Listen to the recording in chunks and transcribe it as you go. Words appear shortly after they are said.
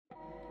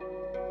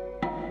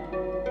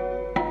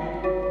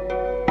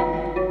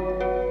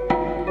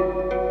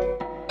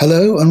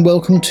Hello and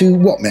welcome to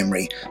What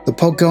Memory, the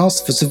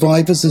podcast for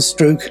survivors of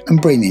stroke and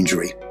brain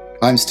injury.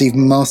 I'm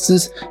Stephen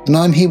Masters and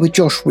I'm here with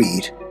Josh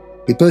Reed.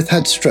 We both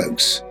had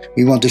strokes.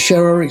 We want to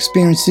share our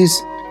experiences,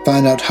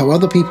 find out how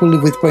other people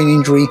live with brain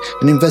injury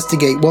and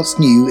investigate what's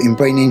new in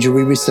brain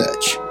injury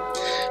research.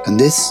 And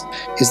this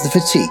is the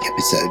fatigue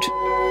episode.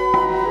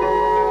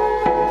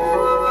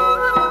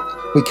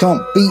 We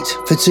can't beat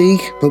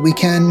fatigue, but we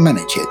can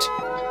manage it.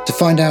 To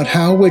find out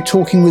how, we're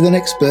talking with an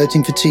expert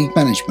in fatigue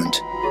management.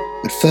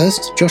 But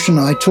first, Josh and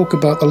I talk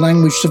about the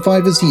language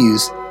survivors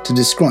use to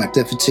describe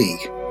their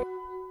fatigue.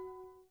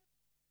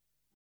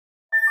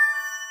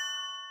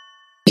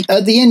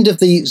 At the end of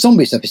the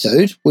Zombies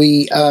episode,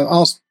 we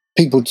asked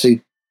people to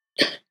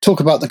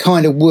talk about the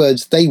kind of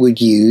words they would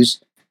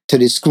use to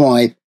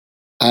describe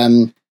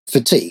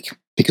fatigue.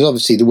 Because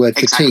obviously the word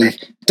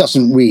fatigue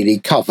doesn't really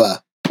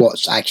cover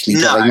what's actually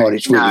going on.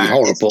 It's really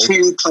horrible. It's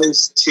too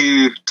close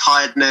to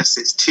tiredness.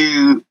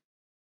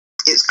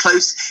 It's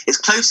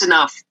close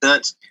enough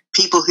that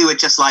people who are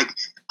just like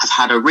have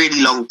had a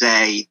really long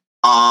day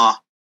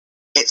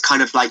it's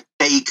kind of like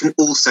they can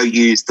also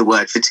use the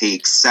word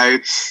fatigue. So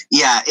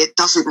yeah, it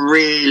doesn't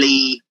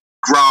really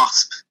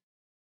grasp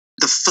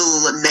the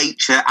full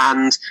nature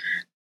and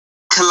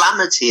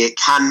calamity it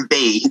can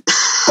be.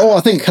 Oh,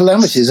 I think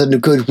calamity is a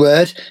good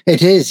word.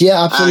 It is,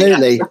 yeah,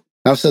 absolutely. Yeah.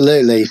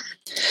 Absolutely.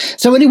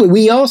 So anyway,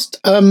 we asked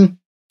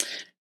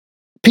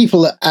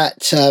people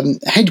at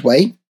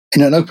Headway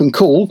in an open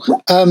call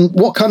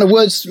what kind of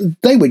words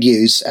they would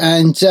use.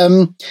 And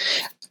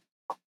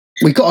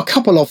we got a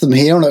couple of them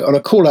here on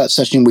a call-out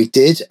session we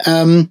did.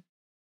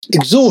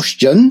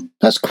 Exhaustion,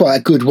 that's quite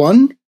a good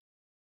one.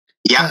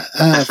 Yeah,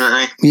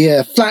 definitely.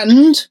 Yeah,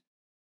 flattened.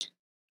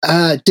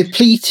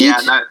 Depleted.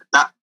 Yeah, no,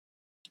 that...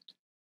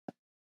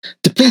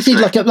 Depleted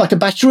like a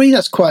battery,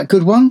 that's quite a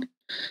good one.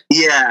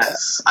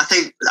 Yes, I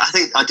think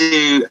I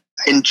do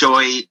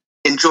enjoy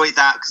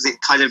that because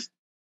it kind of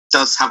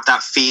does have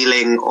that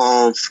feeling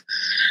of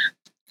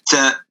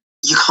that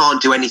you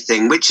can't do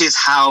anything, which is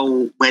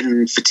how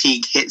when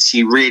fatigue hits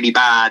you really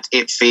bad,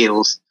 it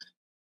feels.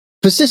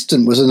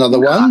 Persistent was another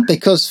one,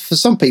 because for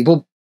some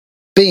people,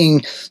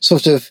 being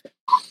sort of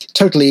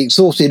totally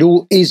exhausted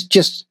is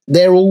just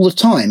there all the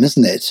time,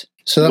 isn't it?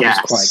 So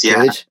that was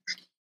quite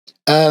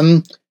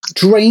good.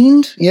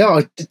 Drained,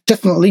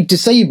 definitely.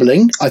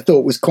 Disabling, I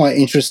thought was quite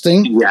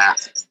interesting. Yeah,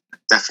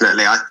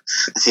 definitely. I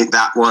think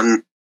that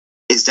one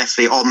is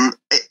definitely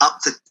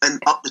up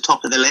the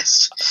top of the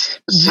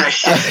list.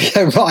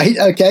 Okay, right,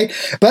 okay.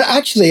 But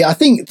actually, I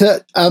think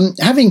that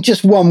having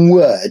just one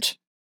word,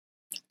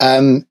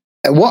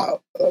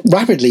 what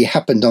rapidly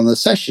happened on the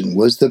session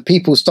was that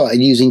people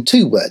started using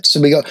two words. So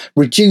we got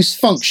reduced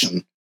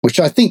function, which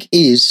I think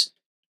is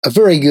a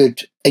very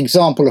good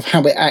example of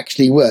how it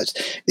actually works,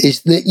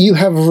 is that you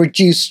have a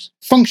reduced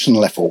function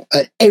level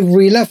at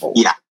every level.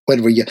 Yeah.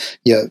 Whether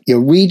you're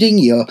reading,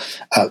 you're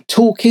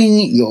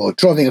talking, you're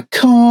driving a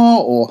car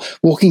or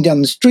walking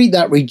down the street,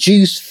 that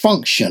reduced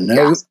function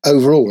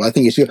overall, I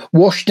think it's good.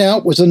 Washed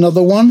out was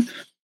another one.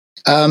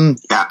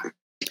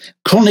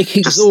 Chronic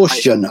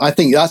exhaustion, I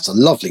think that's a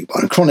lovely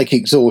one. Chronic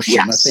exhaustion,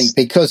 I think,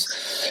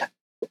 because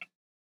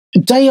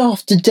day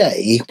after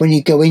day, when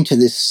you go into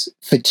this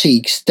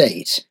fatigue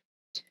state,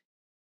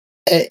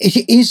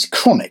 it is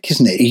chronic,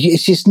 isn't it?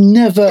 It's just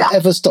never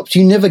ever stops.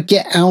 You never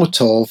get out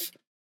of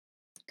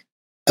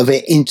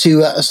it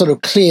into a sort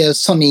of clear,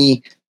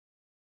 sunny,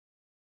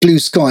 blue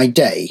sky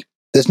day.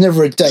 There's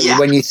never a day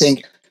when you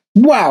think,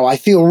 wow, I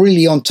feel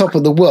really on top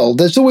of the world.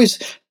 There's always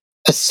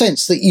a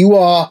sense that you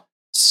are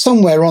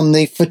somewhere on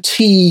the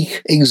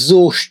fatigue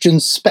exhaustion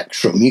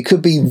spectrum. You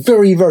could be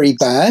very, very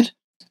bad,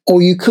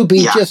 or you could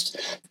be just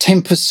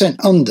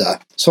 10% under.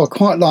 So I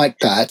quite like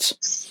that.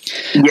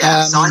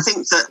 Yeah, so I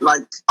think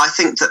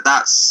that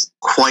that's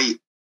quite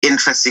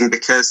interesting,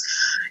 because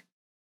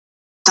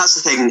that's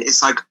the thing.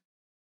 It's like,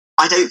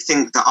 I don't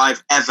think that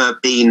I've ever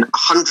been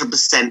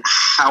 100%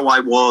 how I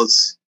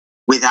was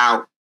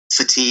without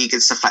fatigue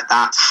and stuff like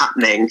that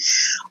happening.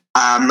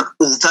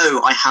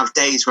 Although I have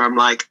days where I'm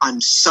like, I'm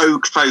so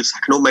close, I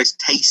can almost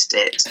taste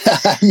it,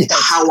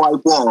 how I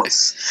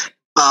was.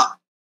 But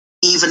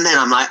even then,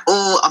 I'm like,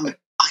 I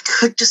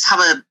could just have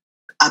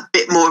a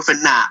bit more of a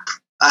nap.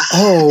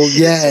 Oh,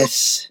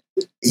 yes.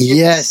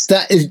 Yes,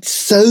 that is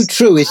so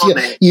true.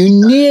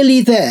 You're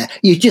nearly there.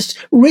 You just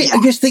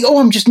think,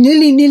 I'm just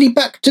nearly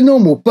back to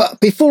normal. But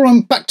before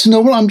I'm back to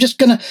normal, I'm just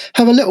going to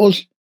have a little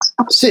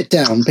sit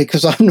down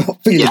because I'm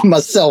not feeling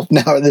myself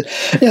now.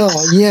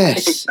 Oh,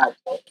 yes.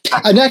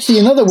 And actually,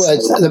 another word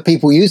that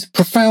people use,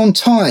 profound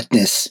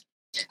tiredness.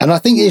 And I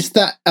think is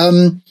that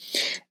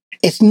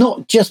it's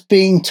not just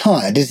being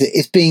tired, is it?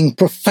 It's being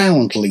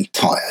profoundly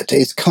tired.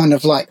 It's kind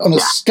of like on a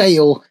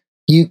scale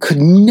you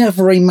could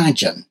never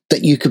imagine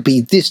that you could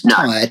be this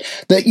tired,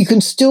 that you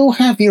can still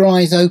have your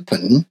eyes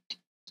open.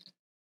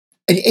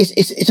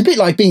 It's a bit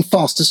like being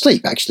fast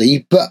asleep,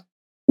 actually, but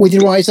with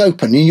your eyes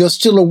open and you're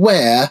still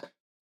aware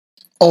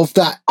of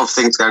that. Of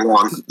things going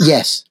on.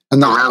 Yes.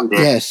 And that, around it.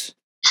 Yes.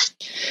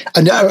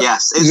 And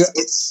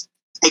it's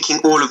taking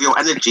all of your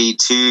energy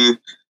to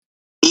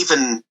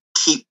even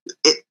keep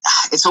it.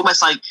 It's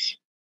almost like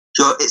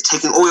it's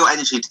taking all your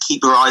energy to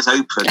keep your eyes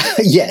open.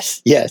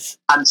 Yes.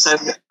 And so,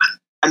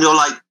 and you're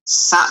like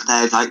sat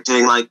there, like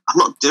doing like, I'm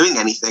not doing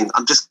anything.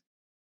 I'm just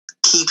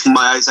keeping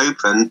my eyes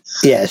open.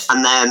 Yes.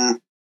 And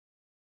then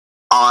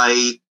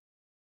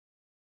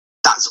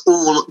that's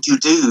all you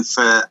do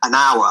for an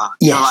hour.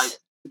 Yes. You're like,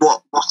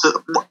 what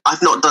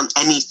I've not done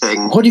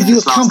anything. What have you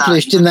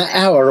accomplished in that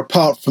hour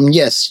apart from,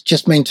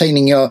 just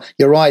maintaining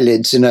your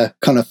eyelids in a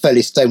kind of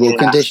fairly stable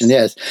condition?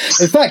 Yes.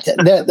 In fact,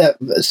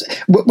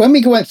 when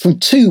we went from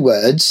 2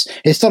 words,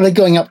 it started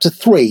going up to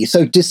 3.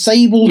 So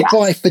disabled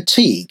by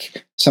fatigue,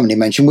 somebody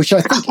mentioned, which I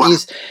think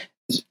is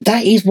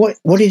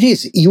what it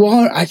is. You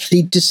are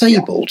actually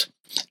disabled,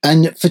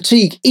 and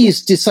fatigue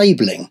is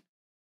disabling.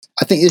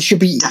 I think it should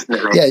be.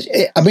 Definitely.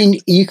 Yeah. I mean,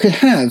 you could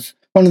have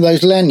one of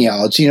those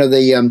lanyards,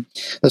 the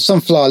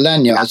sunflower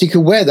lanyards. You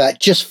could wear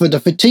that just for the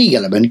fatigue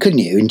element, couldn't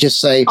you? And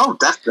just say, "Oh,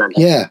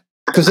 definitely." Yeah,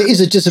 because it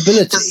is a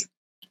disability.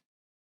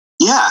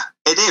 Yeah,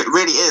 it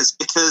really is,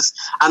 because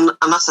and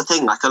that's the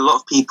thing. Like, a lot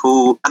of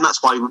people, and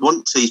that's why we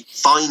want to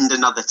find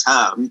another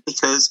term,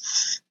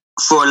 because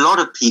for a lot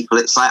of people,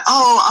 it's like,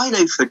 oh, I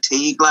know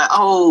fatigue. Like,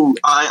 oh,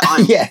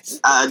 I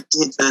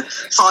did a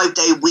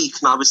 5-day week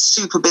and I was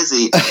super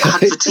busy. I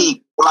had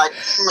fatigue. Like,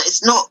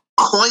 it's not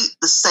quite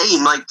the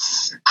same. Like,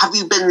 have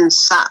you been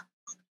sat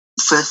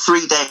for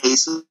 3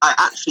 days, like,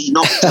 actually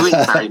not doing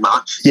very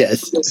much?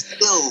 Yes. You're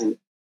still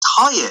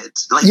tired.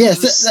 Like,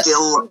 yes, you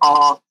still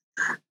are.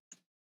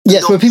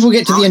 Yes, when people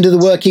get to the end of the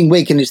working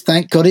week and it's,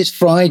 thank God it's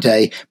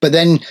Friday. But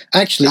then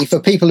actually, for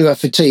people who have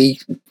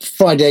fatigue,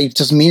 Friday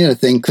doesn't mean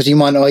anything, because you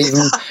might not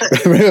even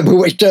remember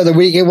which day of the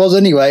week it was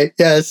anyway.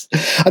 Yes.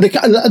 And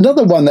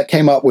another one that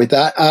came up with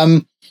that,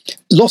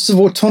 loss of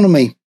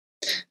autonomy,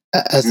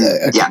 as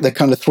the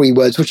kind of 3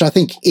 words, which I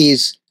think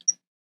is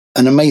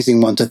an amazing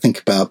one to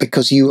think about,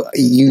 because you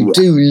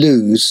do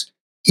lose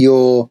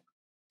your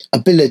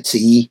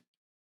ability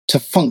to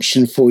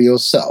function for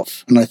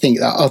yourself. And I think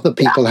that other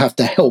people have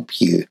to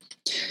help you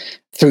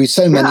through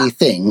so many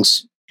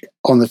things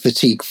on the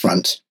fatigue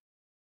front.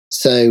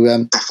 So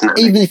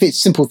even if it's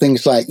simple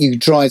things like you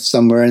drive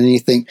somewhere and you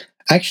think,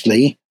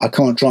 actually, I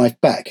can't drive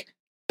back.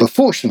 But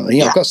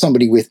fortunately, I've got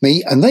somebody with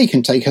me and they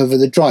can take over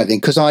the driving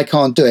because I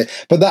can't do it.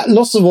 But that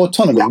loss of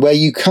autonomy where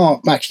you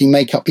can't actually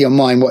make up your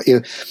mind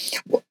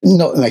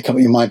not make up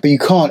your mind, but you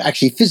can't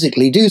actually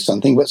physically do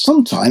something. But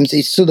sometimes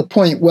it's to the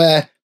point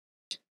where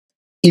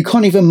you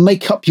can't even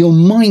make up your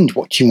mind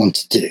what you want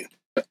to do.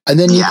 And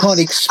then you can't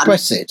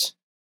express it.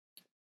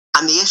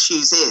 And the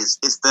issues is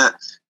that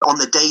on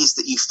the days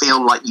that you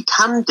feel like you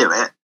can do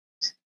it,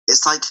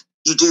 it's like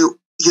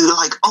you're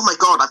like, oh my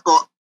God, I've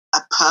got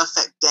a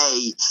perfect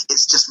day.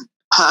 It's just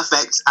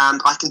perfect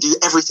and I can do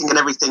everything.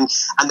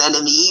 And then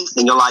in the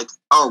evening, you're like,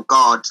 oh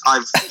God,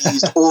 I've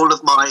used all of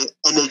my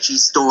energy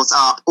stores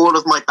up, all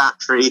of my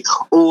battery,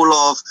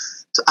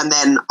 and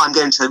then I'm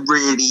going to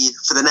really,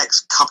 for the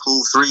next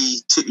couple,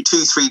 3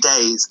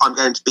 days, I'm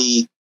going to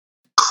be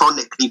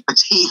chronically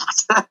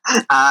fatigued.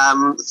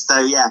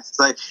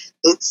 So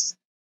it's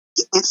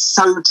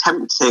so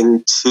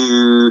tempting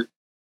to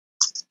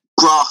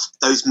grasp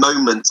those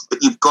moments, but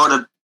you've got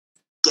to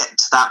get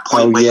to that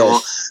point where you're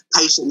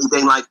patiently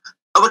being like,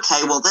 oh,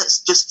 okay, well, that's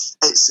just,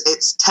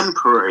 it's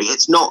temporary.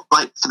 It's not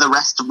like for the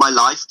rest of my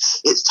life.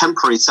 It's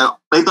temporary. So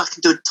maybe I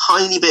can do a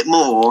tiny bit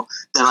more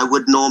than I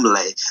would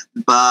normally,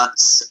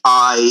 but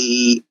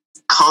I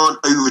can't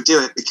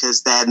overdo it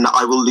because then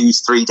I will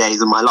lose 3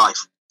 days of my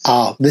life.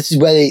 This is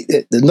where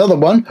another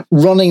one,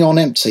 running on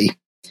empty,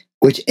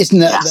 which isn't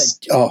that,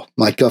 oh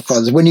my God,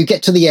 Father, when you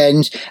get to the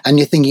end and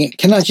you're thinking,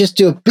 can I just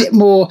do a bit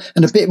more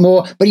and a bit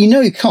more? But you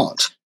know you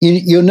can't.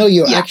 You know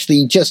you're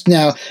actually just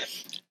now,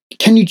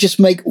 can you just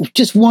make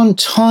just one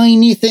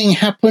tiny thing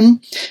happen?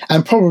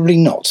 And probably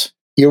not.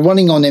 You're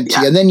running on empty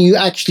and then you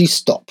actually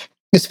stop.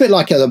 It's a bit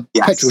like a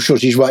petrol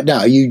shortage right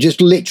now. You just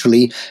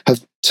literally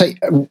have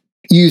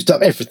used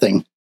up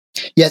everything.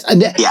 Yes,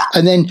 and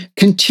then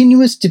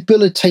continuous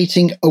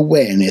debilitating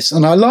awareness.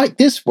 And I like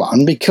this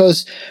one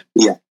because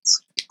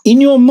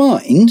in your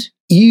mind,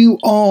 you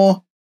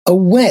are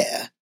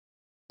aware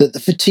that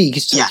the fatigue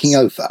is taking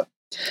over.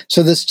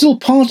 So there's still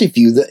part of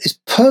you that is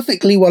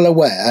perfectly well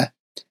aware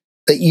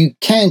that you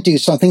can do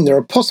something. There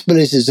are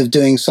possibilities of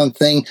doing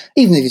something,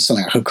 even if it's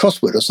something like a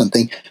crossword or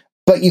something,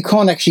 but you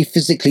can't actually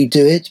physically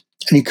do it,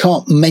 and you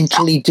can't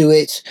mentally do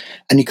it,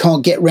 and you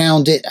can't get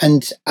round it.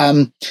 And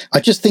I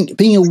just think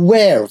being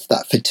aware of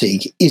that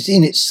fatigue is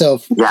in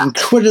itself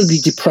incredibly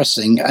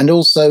depressing and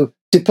also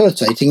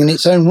debilitating in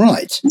its own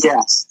right.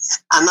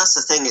 Yes. And that's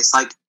the thing. It's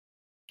like,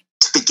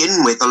 to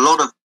begin with, a lot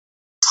of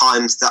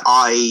times that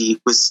I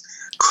was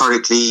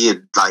chronically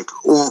and like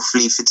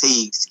awfully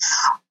fatigued,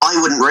 I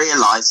wouldn't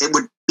realize it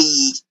would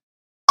be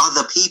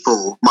other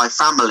people, my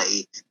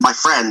family, my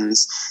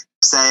friends,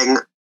 saying,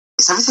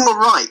 is everything all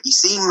right? You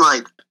seem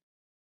like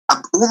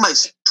I'm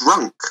almost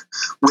drunk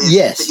with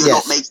that you're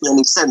not making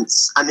any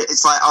sense. And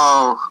it's like,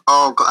 oh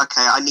God,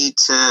 okay, I need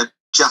to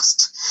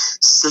just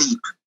sleep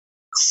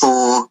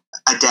for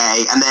a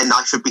day and then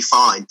I should be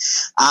fine.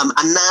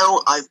 And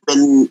now I've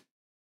been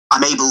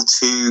I'm able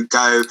to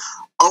go,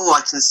 oh,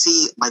 I can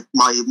see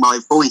my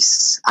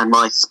voice and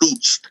my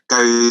speech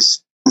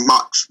goes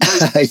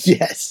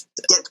yes,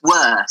 get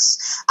worse,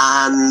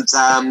 and so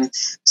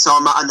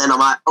and then I'm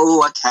like,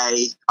 oh,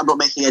 okay, I'm not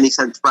making any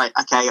sense, right?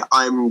 Okay,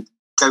 I'm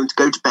going to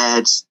go to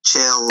bed,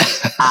 chill,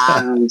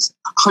 and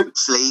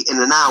hopefully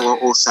in an hour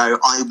or so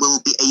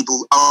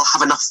I'll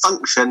have enough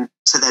function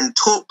to then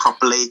talk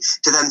properly,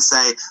 to then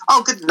say,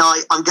 oh, good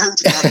night, I'm going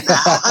to bed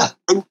now.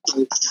 Thank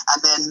you.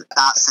 And then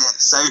that's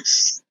it. So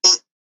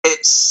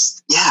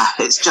it's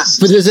just...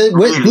 But there's a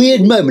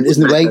weird moment,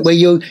 isn't there, where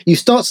you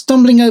start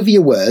stumbling over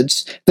your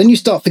words, then you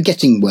start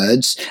forgetting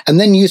words, and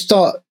then you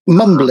start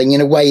mumbling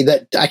in a way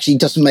that actually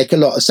doesn't make a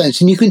lot of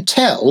sense. And you can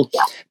tell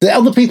that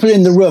other people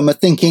in the room are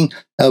thinking,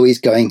 oh, he's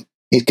giving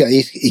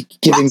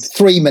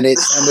 3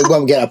 minutes and we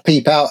won't get a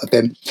peep out of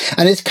him.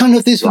 And it's kind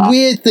of this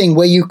weird thing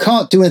where you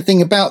can't do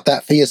anything about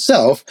that for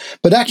yourself,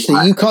 but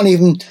actually you can't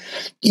even,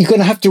 you're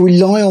going to have to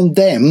rely on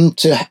them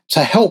to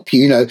help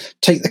you,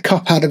 take the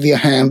cup out of your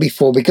hand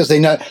because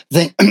they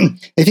think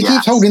if he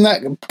keeps holding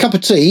that cup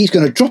of tea, he's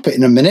going to drop it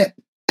in a minute.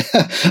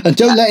 And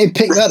don't let him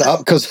pick that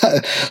up because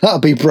that'll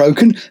be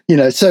broken.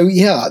 So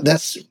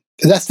that's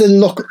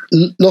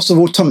the loss of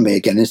autonomy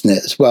again, isn't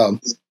it, as well?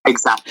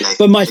 Exactly.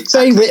 But my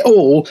favourite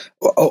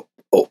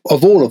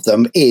of all of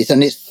them is,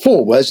 and it's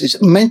 4 words,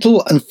 it's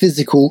mental and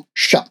physical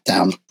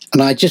shutdown.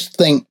 And I just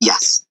think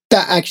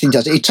that actually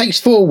does it. It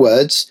takes 4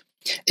 words.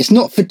 It's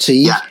not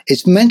fatigue. Yeah.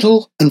 It's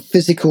mental and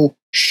physical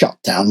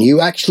shutdown. You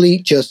actually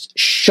just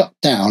shut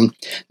down,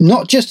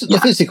 not just at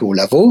the physical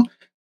level,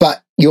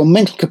 but your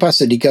mental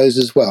capacity goes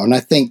as well. And I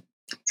think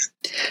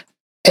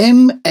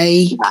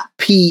MAPS,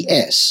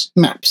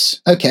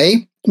 MAPS,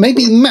 okay?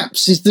 Maybe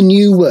MAPS is the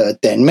new word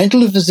then.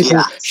 Mental and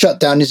physical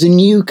shutdown is a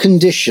new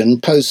condition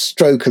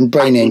post-stroke and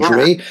brain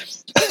injury.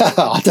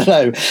 I don't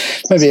know.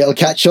 Maybe it'll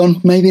catch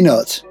on, maybe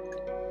not.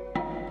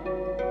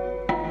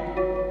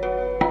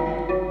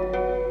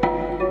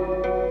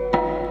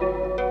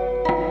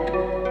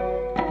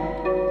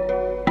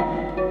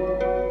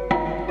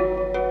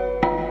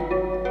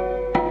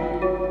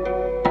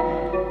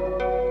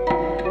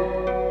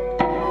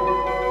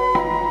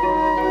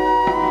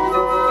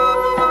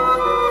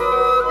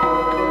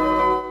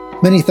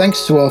 Many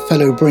thanks to our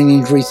fellow brain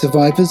injury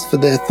survivors for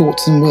their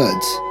thoughts and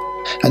words.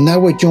 And now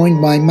we're joined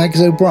by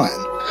Mags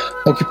O'Brien,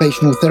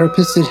 occupational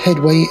therapist at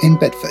Headway in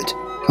Bedford.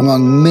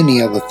 Among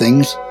many other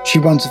things, she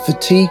runs a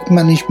fatigue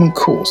management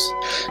course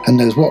and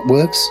knows what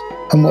works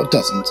and what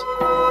doesn't.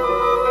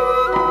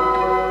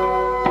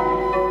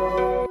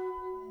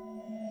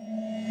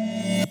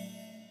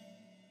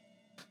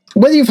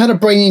 Whether you've had a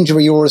brain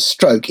injury or a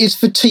stroke, is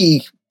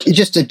fatigue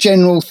just a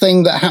general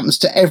thing that happens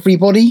to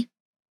everybody?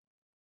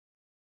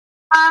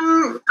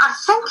 I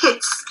think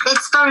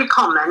it's very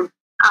common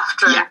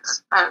after an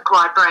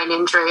acquired brain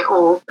injury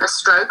or a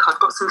stroke. I've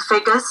got some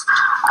figures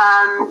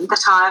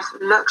that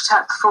I've looked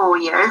at for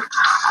you.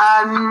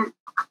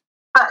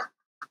 But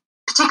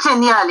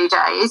particularly in the early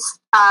days,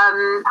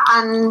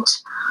 and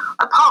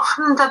apart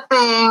from there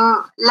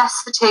being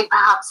less fatigue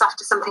perhaps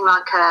after something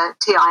like a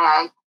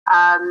TIA,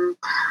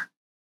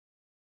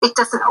 it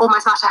doesn't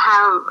almost matter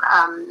how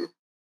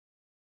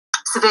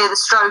severe the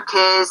stroke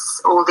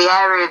is or the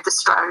area of the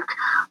stroke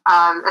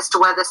as to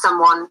whether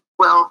someone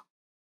will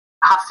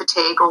have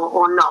fatigue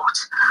or not.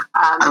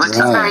 It's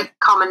very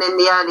common in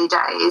the early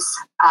days,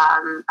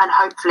 and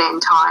hopefully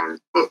in time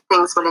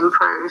things will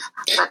improve.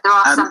 But there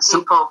are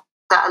some people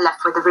that are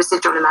left with a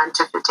residual amount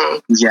of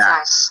fatigue.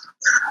 Yes.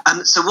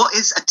 So what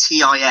is a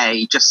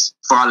TIA, just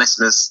for our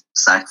listeners?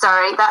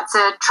 Sorry, that's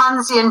a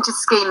transient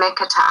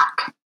ischemic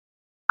attack.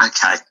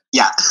 Okay,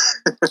 yeah.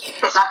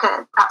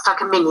 Perhaps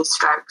like a mini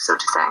stroke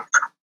sort of thing.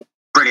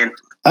 Brilliant.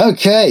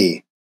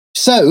 Okay,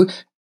 so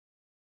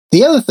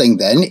the other thing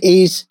then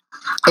is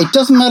it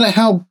doesn't matter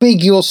how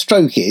big your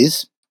stroke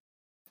is,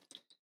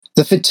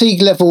 the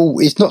fatigue level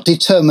is not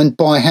determined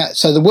by how...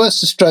 So the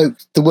worse the stroke,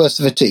 the worse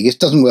the fatigue. It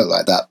doesn't work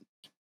like that.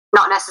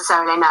 Not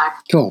necessarily, no.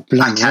 God,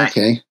 blimey,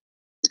 okay.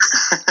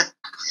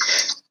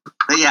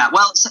 Yeah,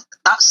 well,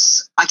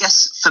 that's... I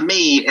guess for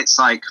me, it's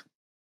like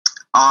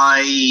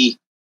I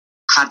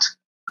had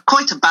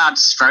quite a bad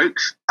stroke,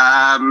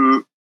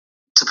 to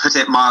put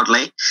it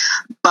mildly,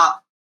 but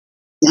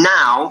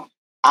now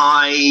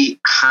I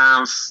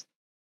have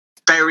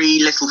very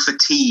little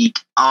fatigue.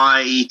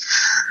 I've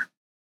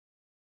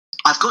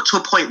got to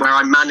a point where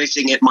I'm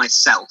managing it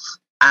myself,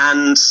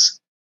 and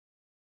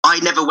I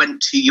never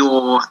went to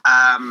your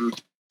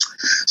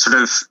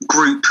sort of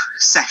group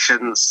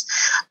sessions,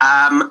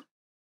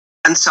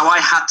 and so I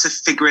had to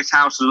figure it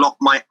out a lot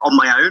on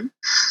my own.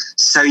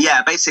 So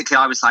yeah, basically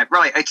I was like,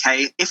 right,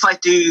 okay, if I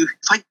do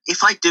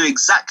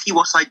exactly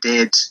what I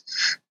did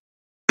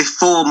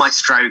before my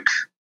stroke,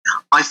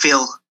 I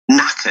feel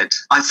knackered.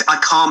 I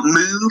can't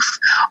move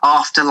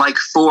after like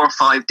 4 or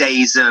 5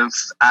 days of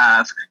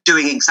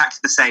doing exactly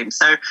the same.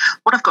 So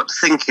what I've got to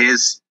think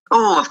is,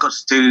 I've got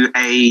to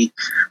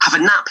have a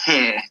nap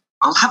here.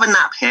 I'll have a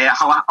nap here.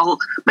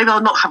 Maybe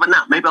I'll not have a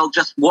nap. Maybe I'll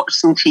just watch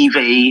some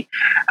TV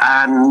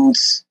and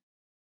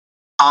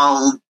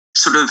I'll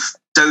sort of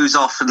doze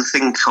off and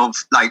think of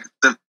like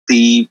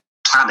the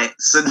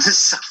planets and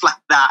stuff like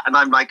that, and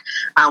I'm like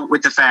out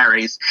with the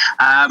fairies,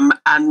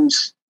 and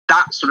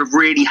that sort of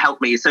really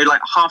helped me. So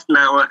like half an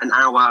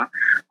hour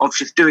of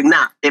just doing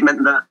that, it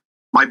meant that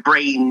my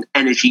brain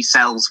energy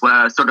cells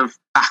were sort of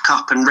back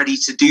up and ready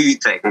to do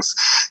things.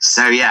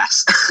 So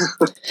yes.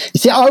 You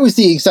see, I was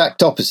the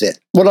exact opposite.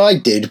 What I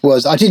did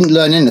was I didn't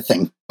learn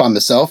anything by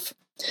myself.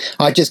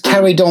 I just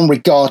carried on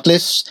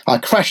regardless. I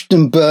crashed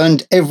and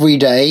burned every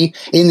day.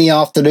 In the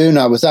afternoon,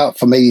 I was out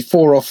for maybe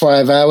 4 or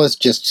 5 hours,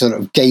 just sort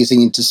of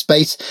gazing into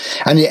space.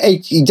 And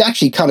it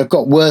actually kind of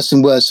got worse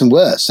and worse and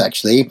worse,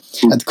 actually.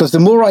 And because the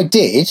more I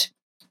did,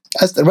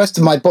 as the rest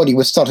of my body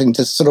was starting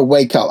to sort of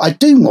wake up, I'd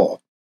do more,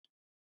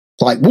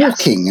 like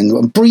walking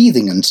and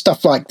breathing and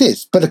stuff like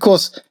this. But of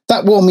course,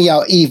 that wore me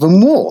out even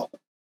more.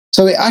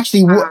 So it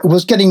actually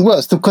was getting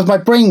worse because my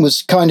brain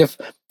was kind of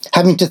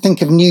having to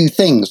think of new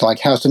things, like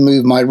how to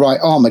move my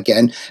right arm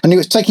again. And it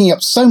was taking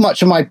up so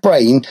much of my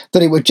brain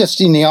that it would just,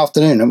 in the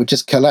afternoon, it would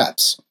just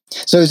collapse.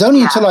 So it was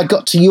only until I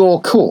got to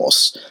your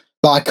course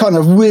that I kind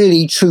of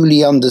really,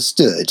 truly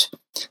understood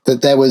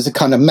that there was a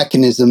kind of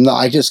mechanism that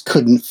I just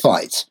couldn't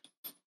fight.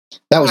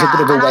 That was a bit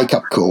of a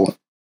wake-up call.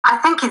 I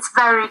think it's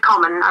very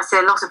common. I see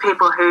a lot of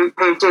people who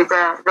do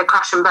the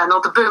crash and burn, or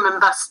the boom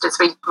and bust, as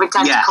we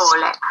tend to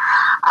call it.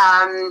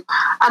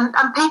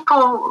 And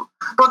people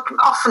would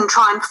often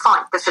try and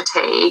fight the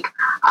fatigue.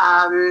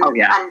 And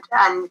you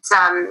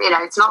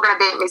know, it's not going to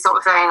beat me sort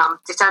of thing. I'm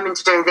determined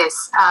to do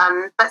this.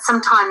 But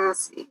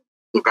sometimes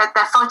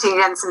they're fighting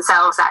against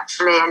themselves,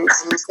 actually, and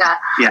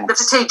the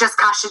fatigue just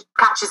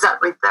catches up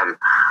with them.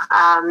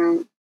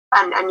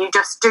 And you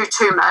just do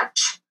too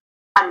much.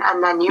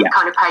 And then you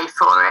kind of pay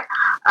for it.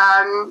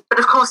 But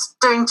of course,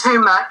 doing too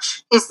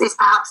much is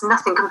perhaps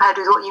nothing compared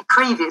with what you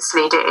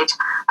previously did.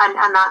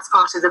 And that's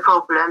part of the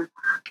problem.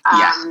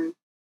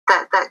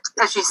 That,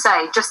 as you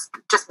say, just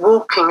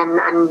walking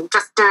and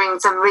just doing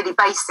some really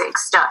basic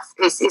stuff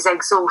is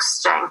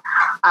exhausting,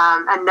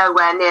 and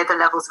nowhere near the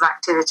levels of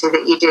activity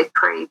that you did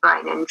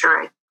pre-brain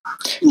injury.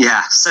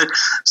 Yeah,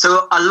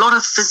 so a lot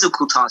of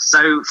physical tasks.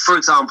 So, for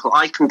example,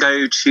 I can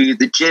go to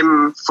the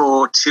gym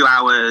for 2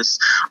 hours.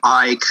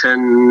 I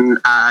can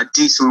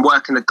do some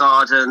work in the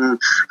garden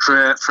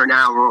for an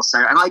hour or so,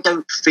 and I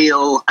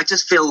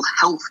just feel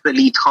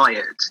healthily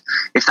tired,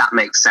 if that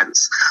makes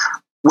sense.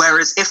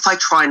 Whereas if I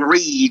try and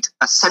read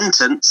a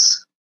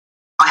sentence,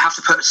 I have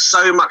to put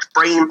so much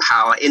brain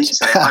power into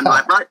it. I'm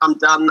like, right, I'm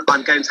done.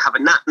 I'm going to have a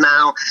nap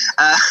now.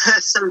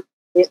 So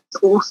it's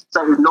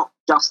also not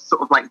just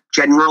sort of like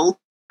general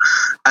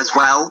as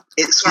well.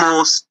 It's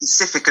more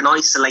specific and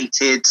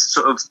isolated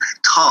sort of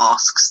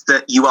tasks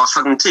that you are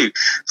struggling to do.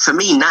 For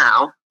me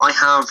now, I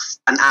have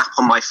an app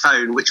on my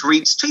phone which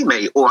reads to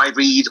me, or I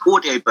read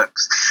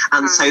audiobooks.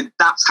 And so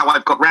that's how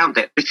I've got around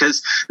it,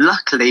 because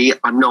luckily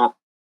I'm not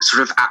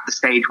sort of at the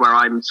stage where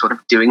I'm sort of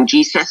doing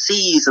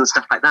GCSEs and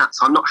stuff like that.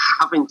 So I'm not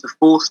having to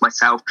force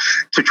myself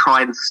to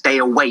try and stay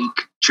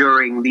awake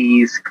during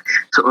these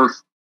sort of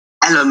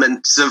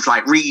elements of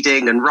like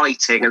reading and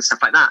writing and stuff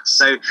like that.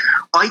 So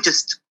I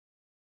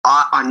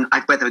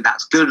whether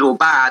that's good or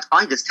bad,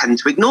 I just tend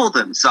to ignore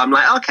them. So I'm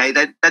like, okay,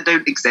 they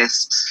don't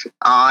exist.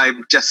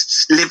 I'm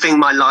just living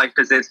my life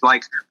as if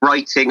like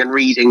writing and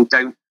reading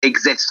don't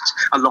exist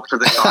a lot of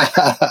the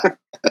time.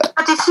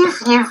 But if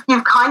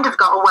you've kind of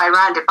got a way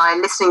around it by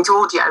listening to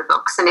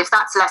audiobooks, and if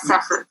that's less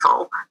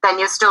effortful, then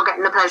you're still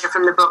getting the pleasure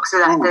from the books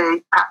without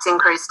the perhaps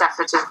increased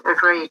effort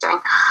of reading.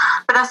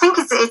 But I think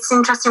it's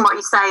interesting what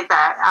you say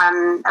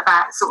there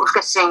about sort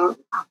of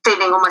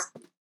feeling almost,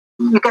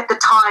 you get the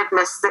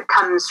tiredness that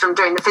comes from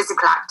doing the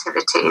physical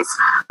activities,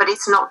 but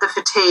it's not the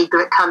fatigue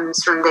that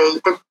comes from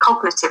the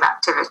cognitive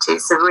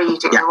activities, the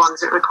reading, the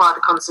ones that require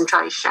the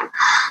concentration.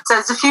 So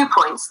there's a few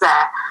points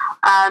there.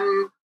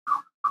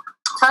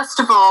 First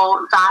of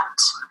all, that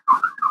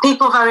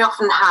people very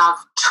often have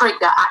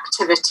trigger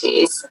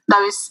activities,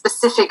 those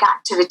specific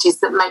activities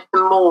that make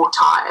them more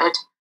tired,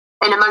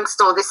 in amongst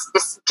all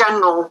this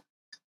general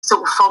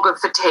sort of fog of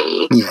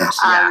fatigue. Yes.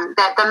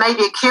 There may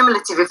be a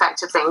cumulative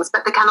effect of things,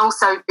 but there can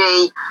also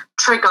be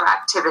trigger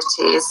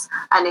activities,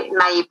 and it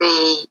may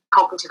be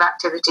cognitive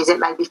activities, it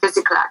may be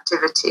physical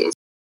activities.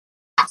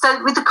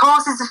 So with the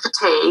causes of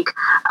fatigue,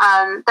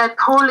 they're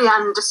poorly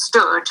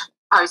understood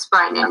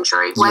post-brain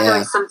injury, whether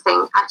it's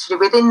something actually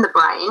within the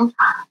brain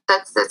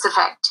that's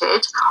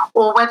affected,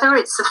 or whether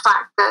it's the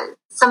fact that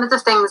some of the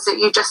things that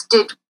you just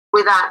did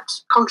without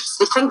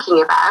consciously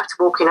thinking about,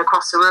 walking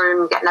across the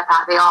room, getting up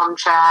out of the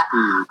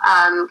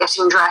armchair,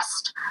 getting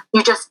dressed,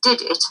 you just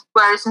did it.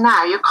 Whereas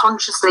now you're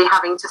consciously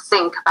having to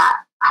think about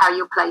how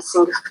you're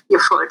placing your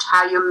foot,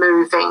 how you're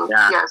moving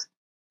your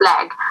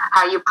leg,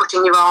 how you're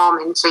putting your arm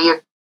into your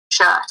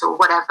shirt or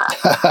whatever.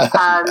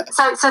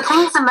 So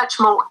things are much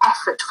more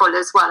effortful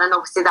as well, and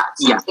obviously that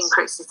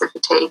increases the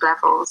fatigue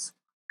levels.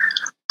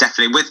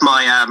 Definitely. With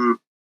my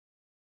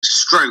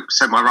stroke,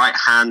 so my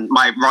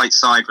right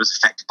side was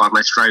affected by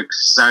my stroke.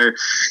 So,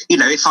 you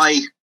know, if I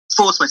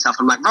force myself,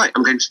 I'm like, right,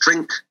 I'm going to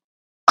drink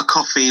a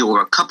coffee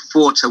or a cup of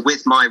water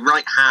with my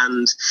right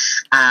hand,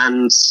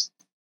 and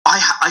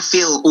I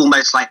feel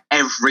almost like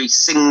every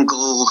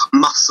single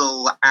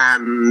muscle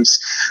and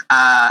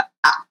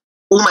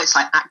almost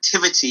like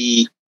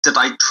activity that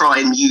I try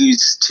and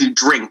use to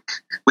drink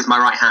with my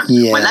right hand.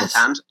 Yes. My left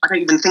hand, I don't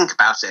even think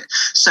about it.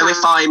 So if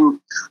I'm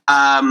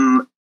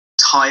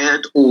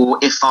tired, or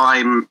if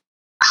I'm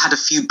had a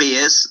few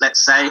beers, let's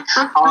say,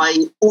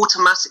 I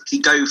automatically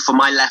go for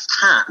my left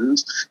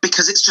hand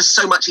because it's just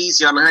so much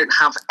easier and I don't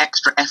have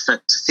extra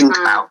effort to think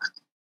about.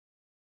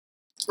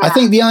 I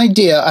think the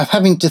idea of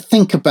having to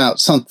think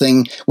about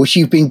something which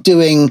you've been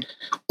doing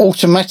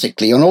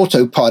automatically on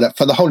autopilot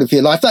for the whole of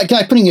your life, like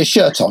putting your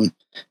shirt on,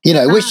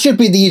 which should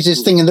be the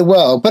easiest thing in the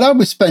world. But I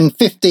would spend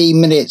 15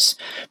 minutes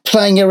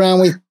playing around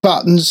with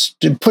buttons,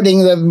 putting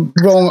the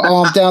wrong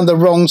arm down the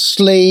wrong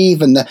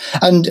sleeve, and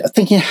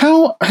thinking,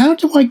 how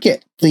do I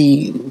get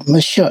my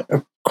shirt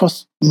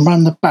across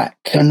around the back?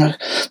 And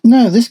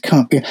no, this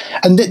can't be.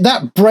 And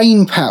that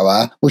brain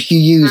power which you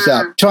use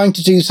up trying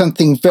to do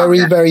something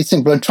very, very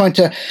simple and trying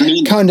to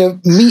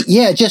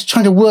just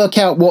trying to work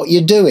out what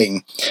you're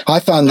doing. I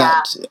found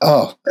that.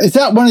 Is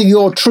that one of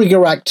your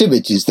trigger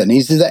activities then?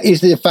 Is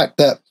the fact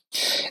that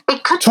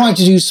trying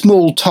to do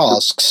small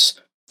tasks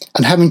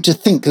and having to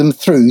think them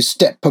through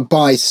step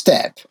by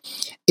step,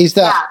 is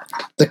that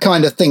the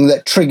kind of thing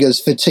that triggers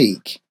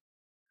fatigue?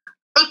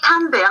 It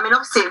can be. I mean,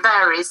 obviously it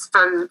varies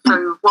from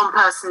one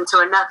person to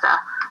another.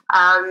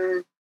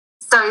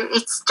 So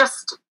it's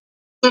just,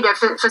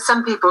 for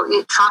some people,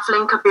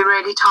 traveling could be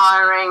really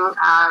tiring.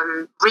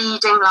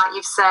 Reading, like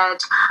you've said.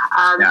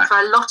 For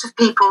a lot of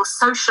people,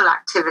 social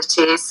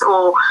activities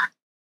or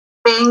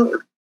being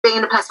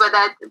in a place where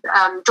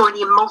they're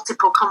joining in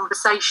multiple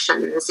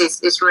conversations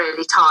is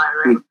really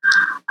tiring.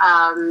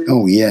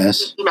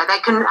 Yes. They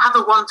can have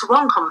a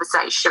one-to-one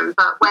conversation,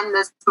 but when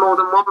there's more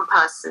than one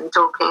person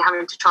talking,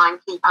 having to try and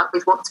keep up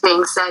with what's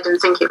being said and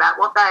thinking about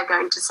what they're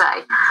going to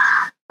say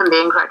can be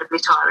incredibly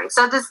tiring.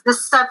 So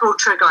there's several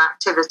trigger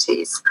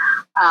activities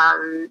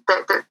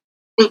that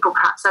people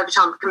perhaps over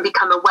time can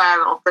become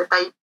aware of, that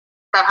they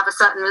have a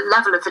certain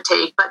level of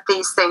fatigue, but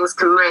these things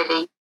can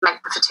really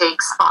make the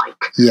fatigue spike.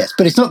 Yes,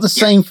 but it's not the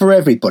same for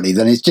everybody,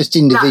 then it's just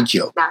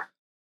individual. No.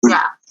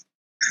 Yeah.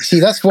 See,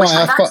 that's why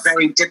I find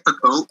very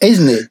difficult,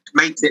 isn't it?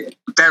 Makes it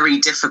very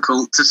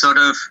difficult to sort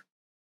of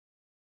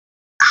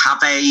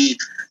have a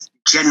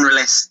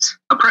generalist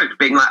approach,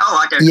 being like,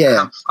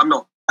 I'm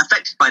not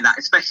affected by that,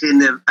 especially in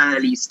the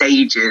early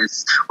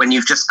stages when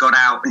you've just got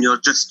out and you're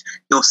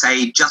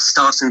say just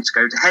starting to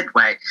go to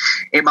headway.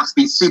 It must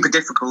be super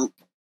difficult,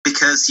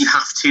 because you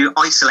have to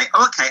isolate.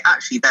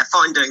 Actually, they're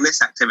fine doing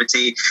this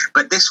activity,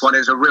 but this one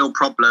is a real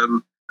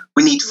problem.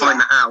 We need to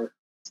find that out.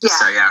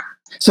 Yeah.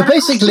 So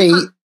basically,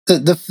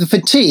 the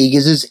fatigue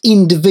is as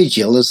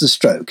individual as the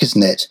stroke,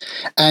 isn't it?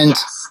 And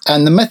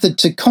the method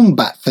to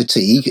combat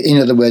fatigue, in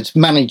other words,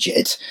 manage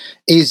it,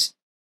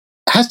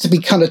 has to be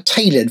kind of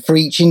tailored for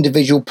each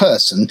individual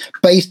person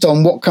based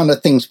on what kind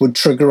of things would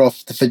trigger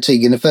off the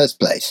fatigue in the first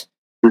place.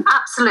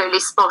 Absolutely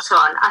spot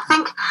on. I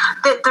think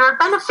that there are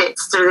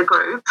benefits to the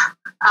group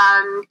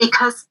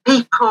because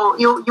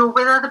you're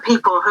with other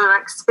people who are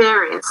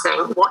experiencing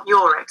what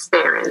you're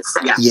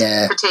experiencing,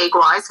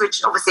 fatigue-wise,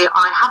 which obviously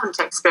I haven't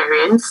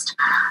experienced.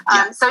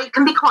 So it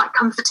can be quite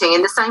comforting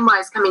in the same way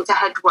as coming to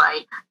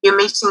Headway. You're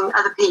meeting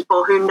other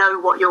people who know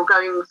what you're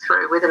going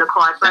through with an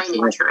acquired brain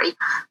injury,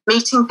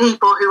 meeting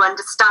people who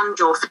understand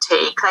your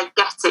fatigue. They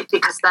get it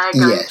because they're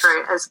going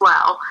through it as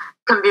well.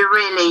 Can be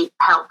really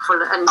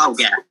helpful and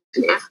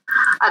supportive.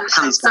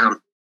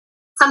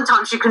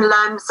 Sometimes you can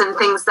learn some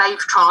things they've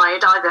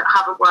tried, either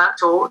haven't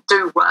worked or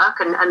do work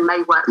and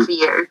may work for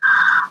you.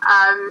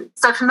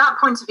 So from that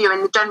point of view,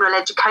 in the general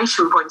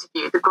education point of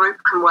view, the group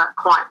can work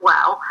quite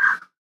well.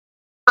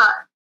 But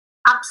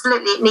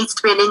absolutely, it needs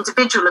to be an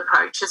individual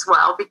approach as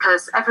well,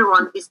 because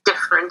everyone is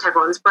different,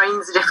 everyone's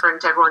brains are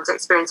different, everyone's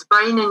experience of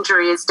brain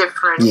injury is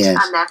different,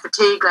 and their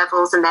fatigue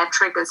levels and their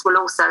triggers will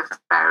also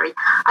vary.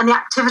 And the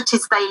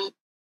activities they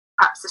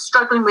perhaps are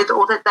struggling with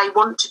or that they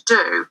want to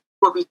do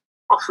will be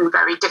often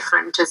very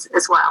different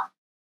as well.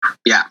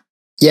 Yeah.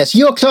 Yes,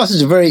 your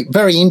classes are very,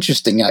 very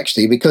interesting,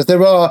 actually, because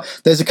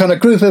there's a kind of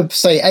group of,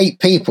 say, 8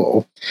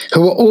 people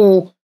who are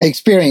all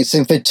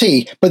experiencing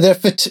fatigue, but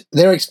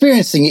they're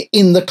experiencing it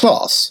in the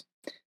class.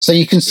 So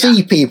you can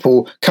see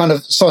people kind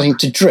of starting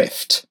to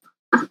drift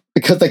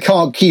because they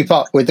can't keep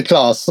up with the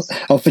class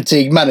on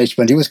fatigue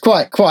management. It was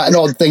quite an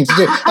odd thing to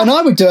do. And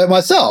I would do it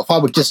myself. I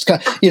would just,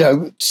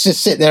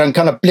 just sit there and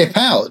kind of blip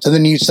out. And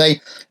then you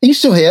say, are you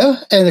still here?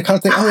 And I kind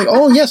of think,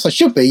 oh, yes, I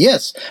should be.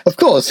 Yes, of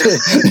course.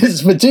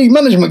 It's a fatigue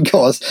management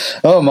course.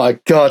 Oh, my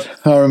God.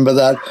 I remember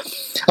that.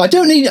 I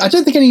don't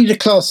think I need a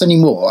class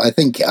anymore. I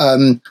think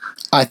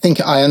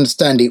I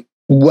understand it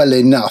well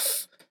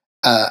enough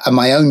and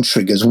my own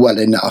triggers well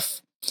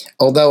enough.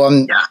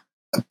 Although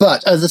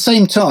but at the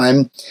same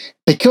time,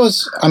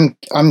 because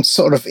I'm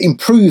sort of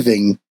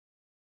improving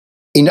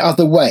in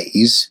other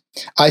ways,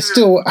 I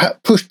still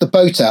push the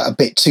boat out a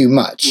bit too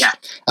much,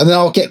 and then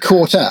I'll get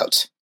caught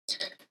out.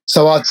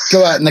 So I'll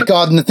go out in the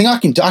garden and think I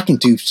can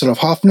do sort of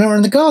half an hour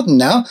in the garden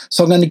now.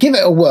 So I'm going to give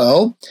it a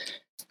whirl,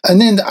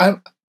 and then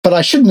but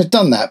I shouldn't have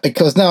done that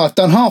because now I've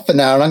done half an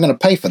hour and I'm going to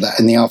pay for that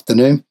in the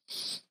afternoon.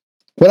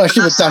 What I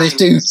should have done is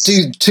do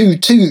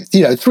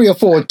 3 or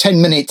 4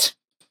 10-minute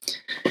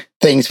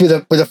things with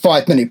a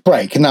 5-minute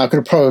break, and now I could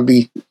have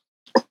probably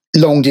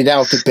longed it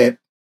out a bit.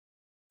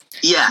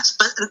 Yes,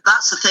 but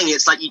that's the thing.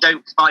 It's like you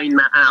don't find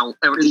that out,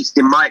 or at least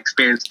in my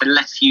experience,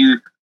 unless you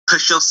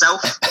push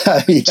yourself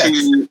Yes.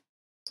 to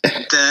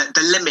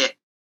the limit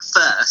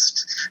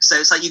first. So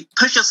it's like you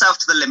push yourself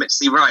to the limit,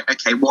 see, right,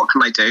 okay, what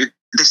can I do?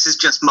 This is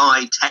just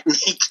my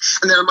technique.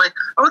 And then I'm like,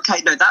 oh,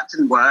 okay, no, that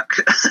didn't work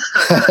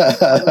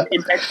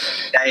in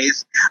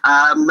days.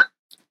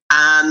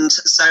 And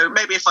so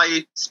maybe if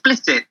I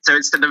split it, so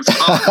instead of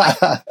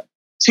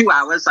 2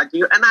 hours, I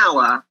do an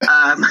hour.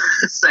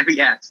 So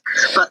yes,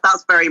 but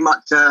that's very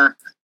much a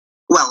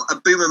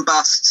boom and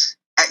bust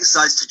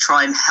exercise to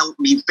try and help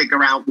me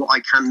figure out what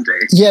I can do.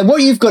 Yeah,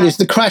 what you've got is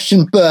the crash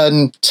and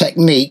burn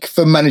technique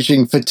for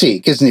managing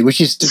fatigue, isn't it? Which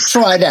is to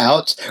try it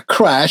out,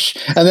 crash,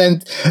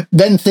 and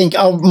then think,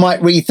 I might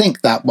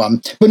rethink that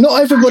one. But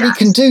not everybody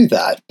can do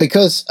that,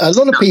 because a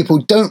lot of people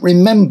don't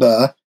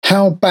remember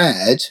how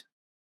bad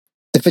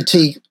the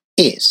fatigue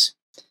is.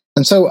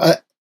 And so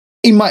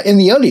in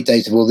the early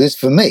days of all this,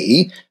 for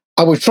me,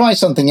 I would try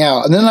something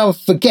out and then I would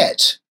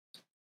forget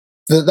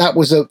that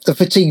was the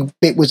fatigue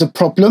bit was a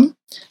problem,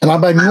 and I'm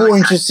more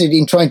interested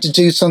in trying to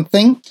do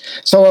something.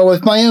 So I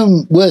was my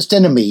own worst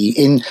enemy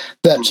in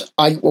that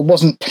I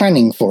wasn't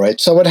planning for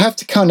it. So I'd have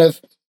to kind of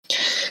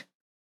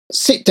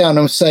sit down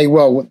and say,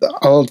 well,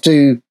 I'll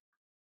do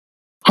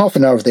half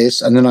an hour of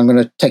this, and then I'm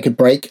going to take a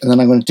break, and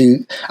then I'm going to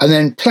do, and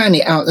then plan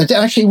it out and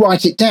actually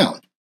write it down.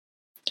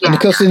 And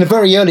because in the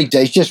very early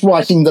days, just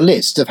writing the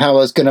list of how I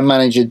was going to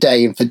manage a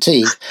day in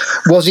fatigue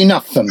was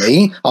enough for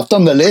me. I've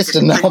done the list,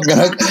 and now I'm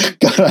going to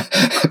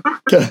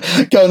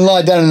go and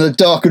lie down in a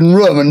darkened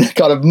room and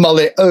kind of mull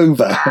it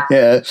over.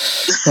 Yeah.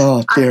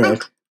 Oh, dear.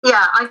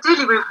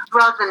 Ideally,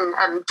 rather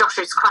than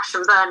Joshua's crash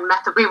and burn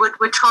method, we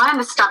would try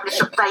and establish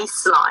a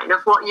baseline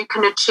of what you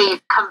can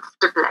achieve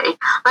comfortably.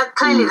 But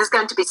clearly, there's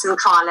going to be some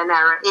trial and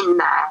error in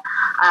there.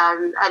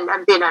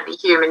 And being only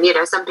human,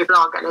 some people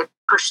are going to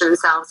push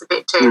themselves a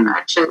bit too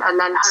much, and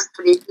then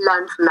hopefully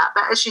learn from that.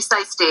 But as you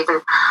say,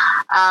 Stephen,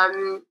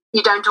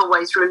 you don't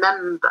always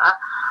remember.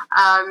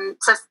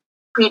 So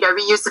we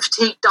use the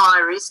fatigue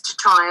diaries to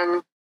try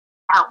and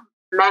help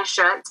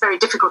measure. It's very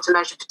difficult to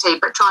measure fatigue,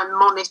 but try and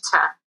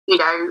monitor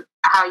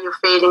how you're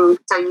feeling,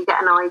 so you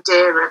get an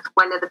idea of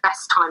when are the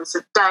best times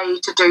of day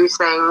to do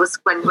things,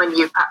 when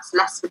you're perhaps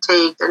less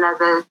fatigued than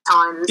other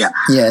times.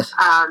 Yes.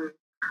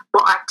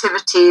 What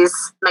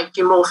activities make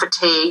you more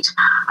fatigued,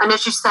 and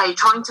as you say,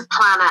 trying to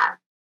plan out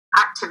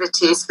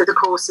activities for the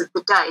course of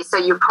the day, so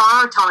you're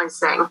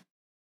prioritising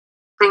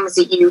things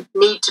that you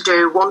need to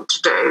do, want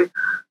to do,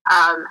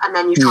 and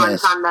then you try and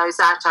plan those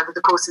out over the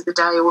course of the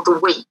day or the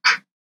week.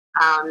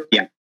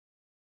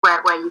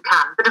 Where you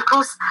can. But of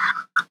course,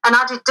 an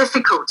added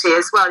difficulty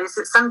as well is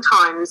that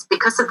sometimes,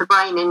 because of the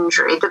brain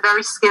injury, the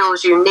very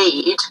skills you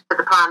need for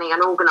the planning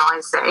and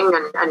organising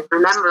and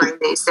remembering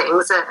these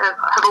things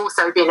have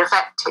also been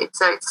affected.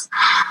 So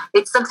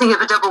it's something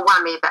of a double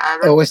whammy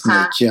there. Isn't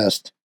it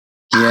just?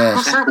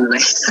 Yes.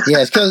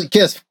 Yes,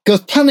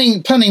 because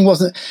planning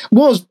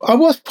I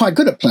was quite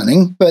good at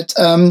planning, but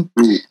and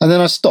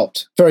then I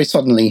stopped very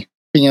suddenly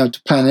being able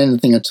to plan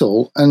anything at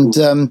all, and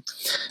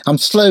I'm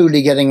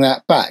slowly getting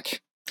that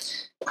back.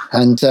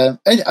 And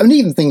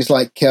even things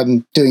like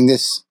doing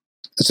this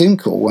Zoom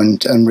call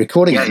and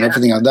recording it and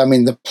everything like that. I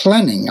mean, the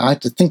planning, I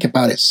had to think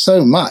about it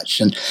so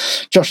much. And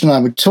Josh and I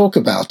would talk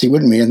about it,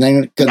 wouldn't we? And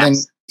then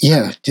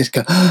just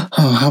go,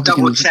 oh, how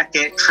double check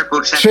it,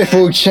 triple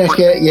check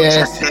it,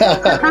 yes.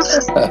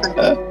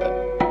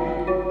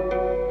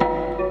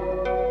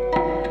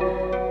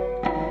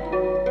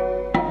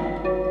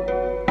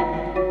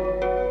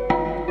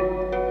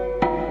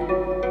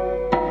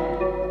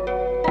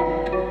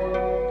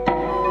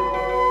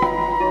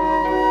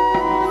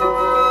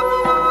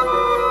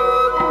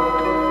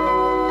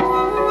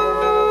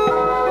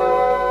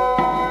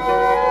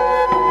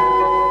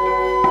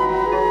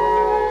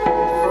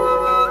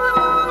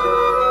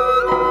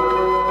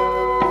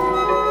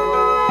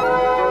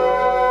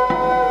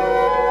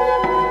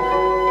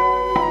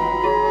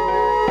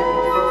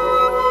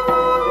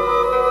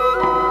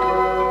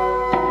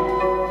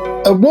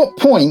 At what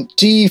point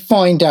do you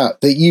find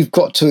out that you've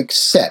got to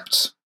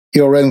accept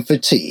your own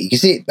fatigue?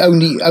 Is it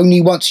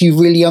only once you've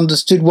really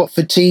understood what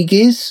fatigue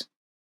is?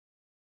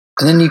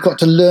 And then you've got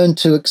to learn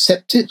to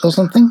accept it or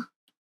something?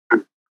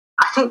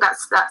 I think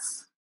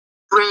that's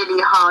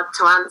really hard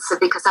to answer,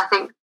 because I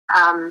think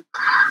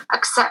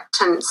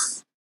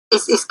acceptance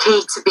is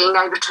key to being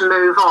able to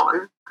move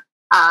on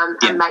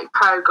and make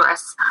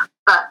progress.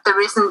 But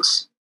there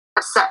isn't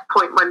a set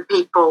point when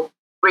people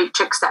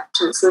reach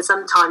acceptance, and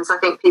sometimes I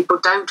think people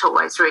don't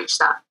always reach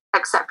that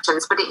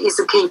acceptance, but it is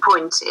a key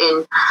point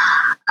in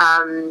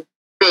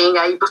being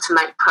able to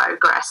make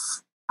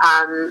progress.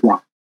 And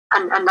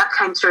that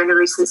came through in a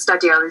recent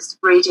study I was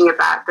reading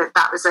about,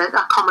 that was a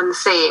common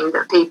theme,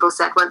 that people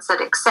said once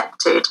they'd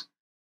accepted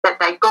that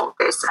they got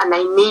this and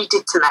they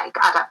needed to make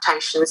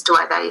adaptations to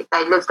where they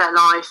live their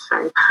life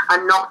and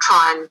not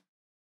try and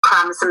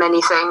cram so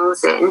many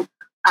things in,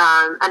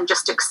 and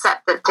just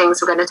accept that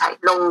things were going to take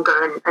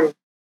longer and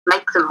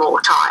make them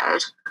more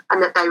tired,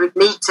 and that they would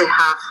need to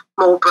have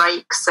more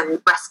breaks and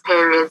rest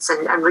periods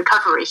and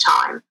recovery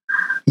time.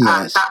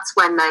 Yes. That's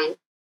when they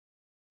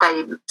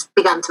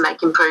began to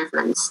make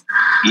improvements.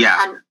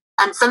 Yeah.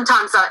 And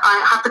sometimes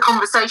I have the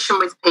conversation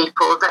with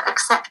people that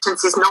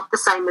acceptance is not the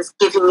same as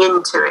giving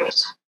into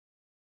it.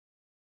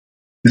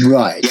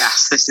 Right.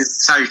 Yes, this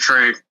is so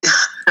true.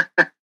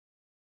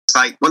 It's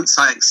like once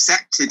I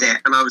accepted it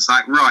and I was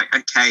like, right,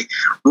 okay,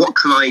 what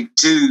can I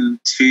do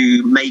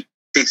to make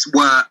this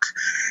work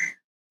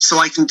so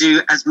I can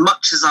do as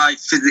much as I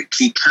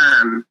physically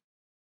can,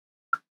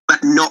 but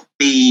not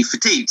be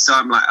fatigued? So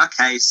I'm like,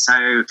 okay,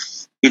 so,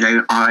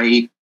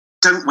 I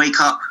don't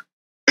wake up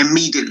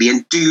immediately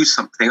and do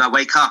something. I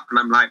wake up and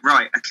I'm like,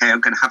 right, okay,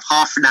 I'm going to have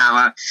half an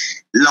hour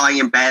lying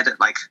in bed at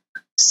like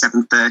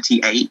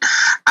 7:30, 8,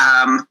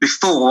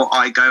 before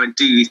I go and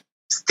do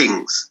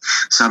things.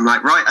 So I'm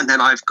like, right, and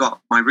then I've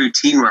got my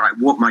routine where I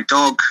walk my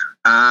dog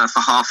for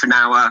half an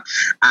hour,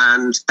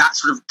 and that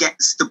sort of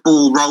gets the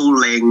ball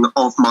rolling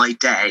of my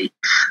day,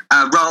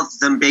 rather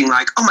than being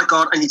like, oh my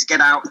God, I need to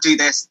get out and do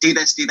this, do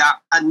that.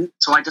 And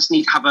so I just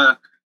need to have a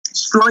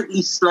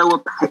slightly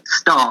slower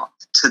start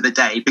to the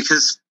day,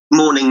 because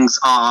mornings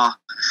are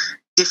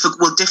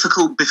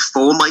difficult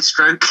before my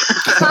stroke.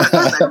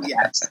 So,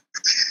 yes.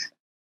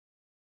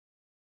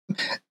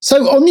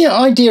 So on the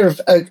idea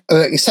of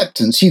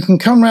acceptance, you can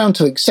come round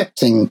to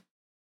accepting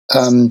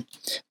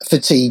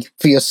fatigue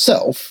for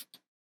yourself,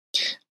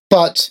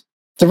 but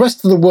the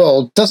rest of the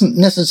world doesn't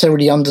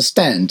necessarily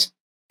understand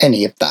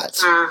any of that.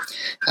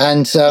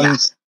 And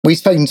Yes. we've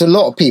spoken to a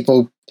lot of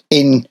people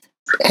in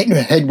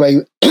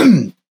Headway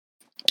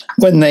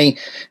when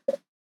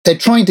they're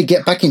trying to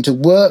get back into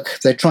work,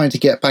 they're trying to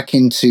get back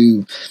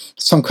into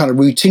some kind of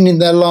routine in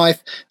their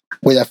life,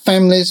 with their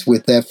families,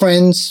 with their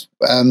friends,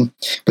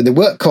 with their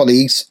work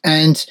colleagues,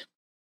 and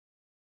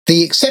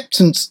the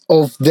acceptance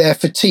of their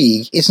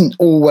fatigue isn't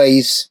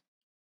always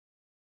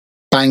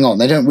bang on.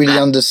 They don't really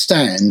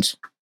understand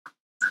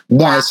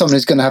why someone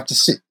is going to have to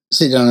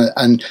sit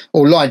down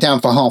or lie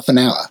down for half an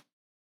hour,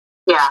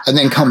 and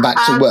then come back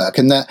to work,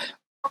 and that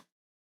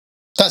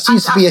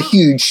seems to be a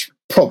huge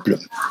problem.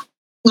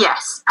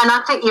 Yes, and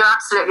I think you're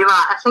absolutely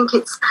right. I think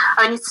it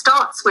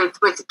starts with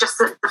just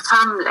the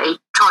family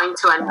trying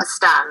to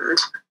understand,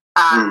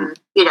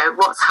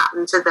 what's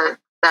happened to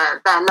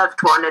their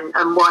loved one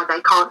and why they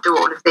can't do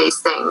all of these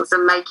things,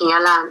 and making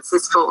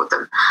allowances for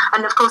them.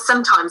 And of course,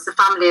 sometimes the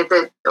family are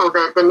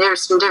the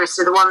nearest and dearest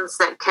are the ones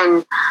that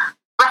can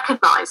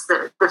recognise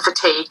the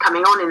fatigue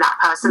coming on in that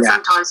person,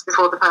 sometimes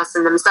before the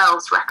person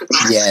themselves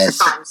recognises the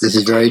signs. This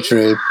is very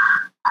true.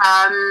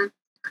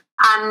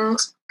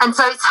 And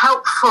so it's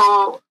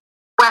helpful,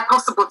 where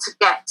possible, to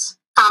get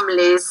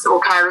families or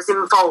carers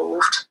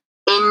involved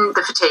in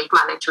the fatigue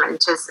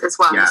management as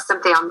well. It's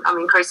something I'm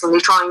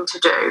increasingly trying to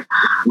do,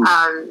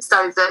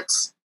 so that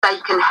they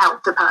can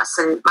help the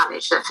person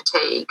manage their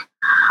fatigue.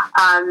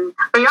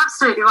 But you're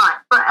absolutely right.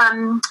 But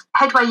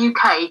Headway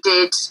UK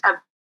did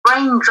a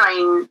brain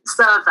drain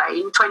survey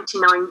in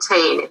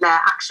 2019 in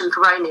their Action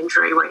for Brain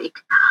Injury Week.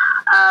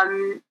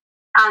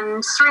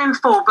 And 3 in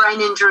 4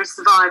 brain injury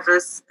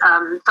survivors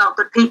felt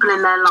that people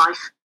in their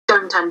life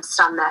don't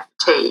understand their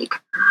fatigue.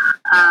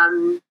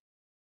 And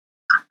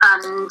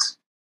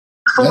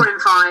 4 in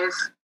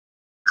 5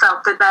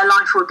 felt that their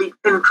life would be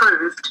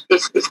improved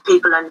if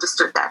people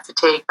understood their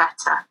fatigue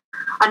better.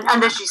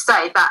 And as you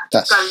say,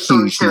 that's goes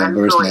on to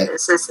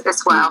employers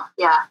as well.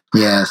 Yeah.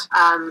 Yes.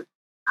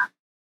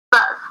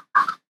 But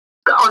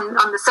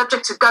on the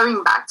subject of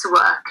going back to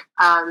work,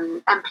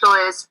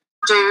 employers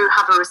do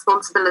have a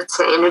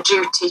responsibility and a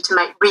duty to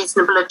make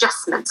reasonable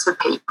adjustments for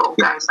people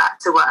going back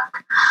to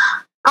work.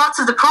 Part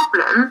of the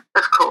problem,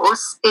 of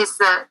course, is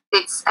that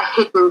it's a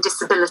hidden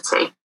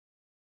disability.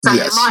 So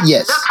you might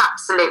look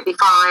absolutely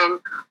fine,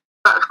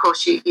 but of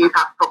course you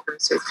have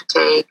problems with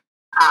fatigue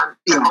that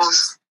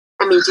aren't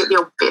immediately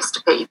obvious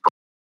to people.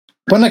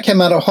 When I came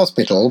out of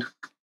hospital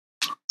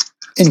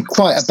in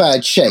quite a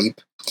bad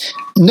shape,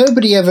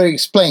 nobody ever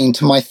explained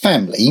to my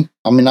family.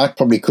 I mean, I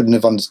probably couldn't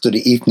have understood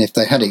it even if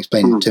they had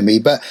explained it to me,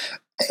 but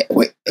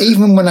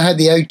even when I had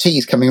the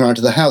OTs coming around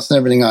to the house and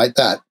everything like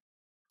that,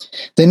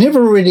 they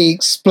never really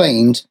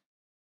explained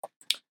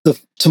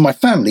to my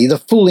family the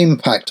full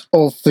impact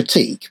of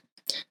fatigue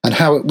and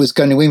how it was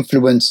going to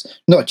influence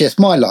not just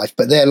my life,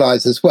 but their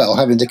lives as well,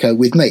 having to cope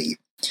with me.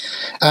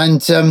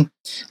 And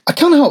I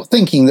can't help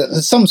thinking that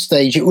at some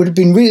stage it would have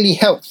been really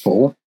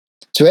helpful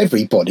to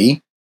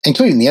everybody,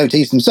 including the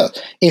OTs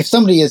themselves, if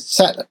somebody had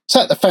sat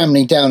the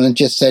family down and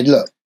just said,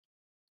 look,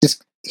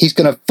 he's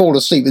going to fall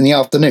asleep in the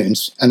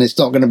afternoons and it's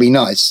not going to be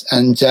nice.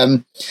 And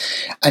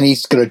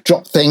he's going to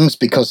drop things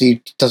because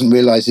he doesn't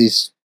realise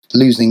he's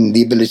losing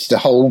the ability to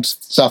hold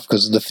stuff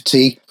because of the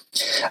fatigue.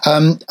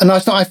 And I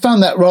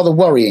found that rather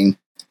worrying,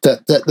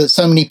 that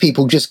so many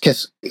people just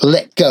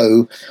let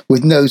go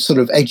with no sort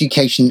of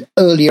education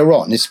earlier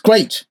on. It's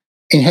great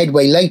in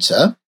headway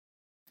later.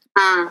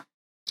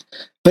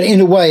 But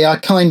in a way, I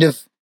kind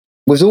of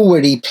was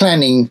already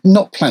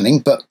not planning,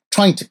 but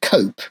trying to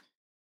cope.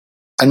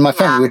 And my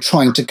family were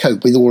trying to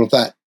cope with all of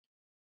that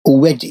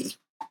already.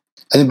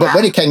 But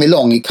when it came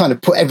along, it kind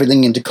of put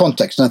everything into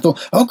context. And I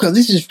thought, oh, God,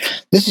 this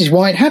is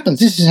why it happens.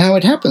 This is how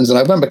it happens. And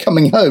I remember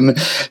coming home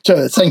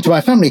saying to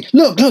my family,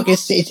 look,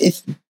 it's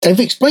they've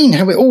explained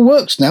how it all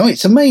works now.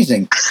 It's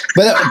amazing.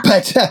 But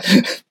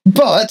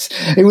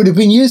it would have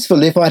been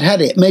useful if I'd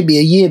had it maybe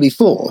a year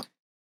before.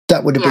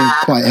 That would have been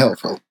quite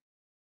helpful.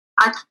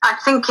 I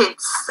think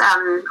it's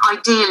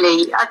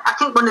ideally, I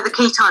think one of the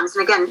key times,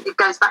 and again, it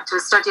goes back to a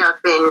study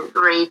I've been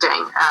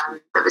reading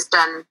that was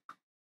done,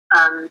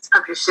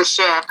 published this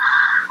year,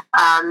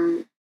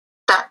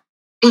 that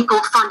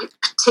people find it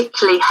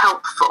particularly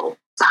helpful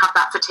to have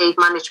that fatigue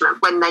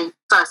management when they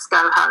first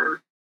go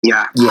home.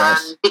 Yeah.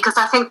 Yes. Because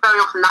I think very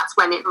often that's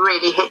when it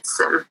really hits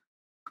them.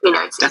 You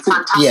know, it's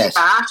fantastic. Yes.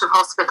 They're out of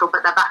hospital,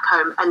 but they're back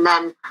home, and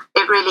then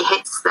it really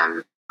hits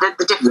them.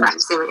 The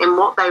difference in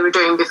what they were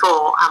doing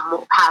before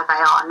and how they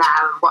are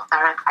now and what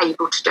they're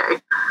able to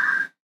do.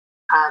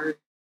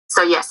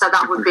 So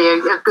that would be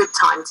a good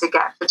time to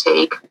get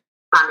fatigue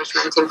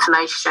management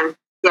information.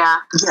 Yeah.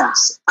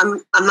 Yes.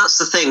 And that's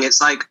the thing. It's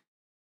like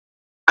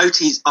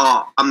OTs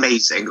are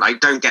amazing. Like,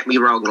 don't get me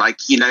wrong.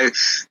 Like, you know,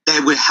 they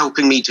were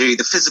helping me do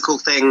the physical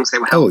things. They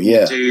were helping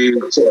me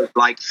do sort of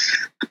like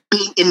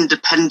being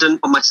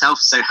independent on myself.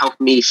 So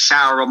helping me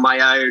shower on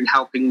my own,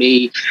 helping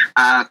me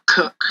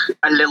cook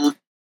a little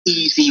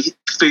easy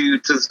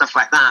foods and stuff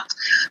like that.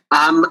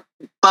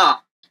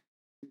 But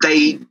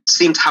they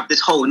seem to have this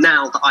hole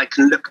now that I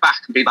can look back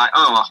and be like,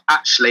 oh,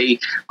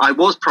 actually, I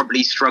was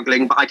probably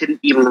struggling, but I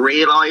didn't even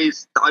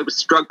realise that I was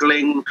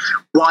struggling,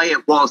 why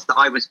it was that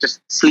I was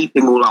just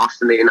sleeping all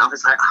afternoon. I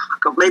was like, oh,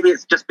 God, maybe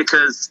it's just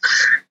because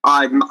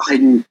I'm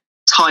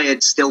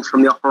tired still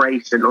from the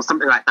operation or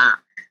something like that.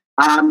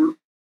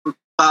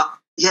 But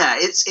yeah,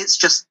 it's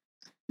just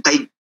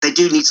they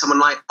do need someone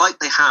like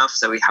they have.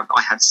 So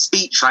I had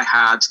speech, I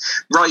had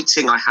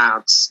writing, I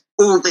had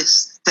all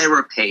this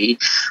therapy,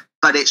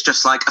 but it's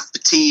just like a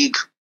fatigue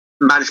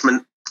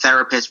management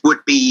therapist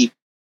would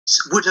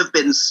have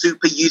been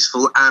super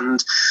useful,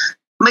 and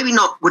maybe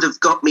not would have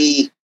got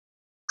me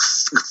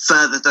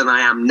further than I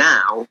am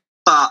now,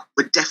 but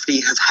would definitely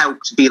have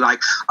helped to be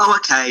like, oh,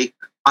 okay,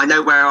 I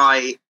know where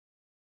I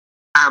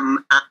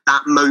am at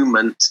that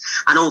moment,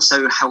 and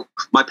also help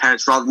my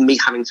parents rather than me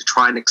having to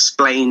try and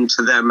explain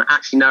to them,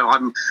 actually, no,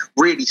 I'm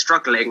really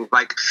struggling.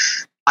 Like,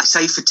 I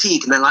say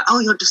fatigue and they're like, oh,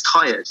 you're just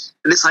tired.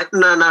 And it's like,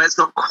 no, it's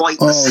not quite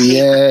the same.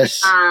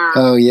 Yes.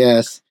 Oh,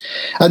 yes.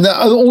 And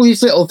all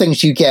these little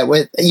things you get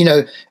with, you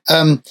know,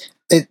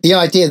 the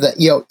idea that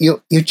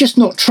you're just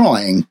not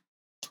trying,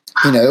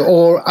 you know,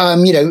 or,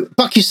 you know,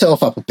 buck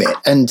yourself up a bit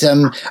and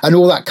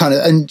all that kind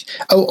of,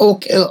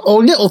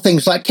 or little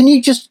things like, can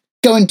you just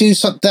go and do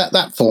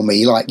that for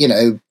me? Like, you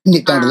know,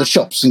 nip down to the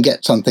shops and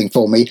get something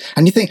for me.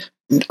 And you think,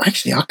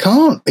 actually, I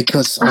can't,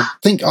 because I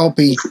think I'll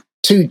be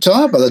too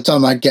tired by the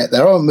time I get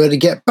there. I'm ready to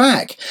get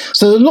back.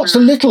 So there are lots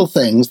of little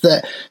things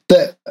that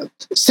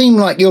seem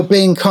like you're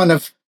being kind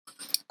of,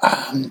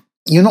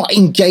 you're not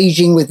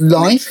engaging with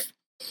life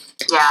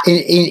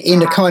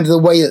in a kind of the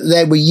way that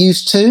they were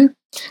used to,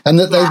 and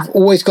that they've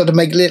always got to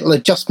make little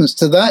adjustments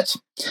to that.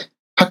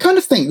 I kind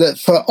of think that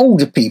for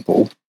older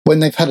people, when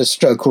they've had a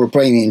stroke or a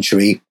brain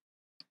injury,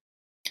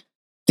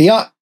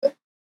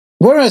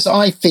 whereas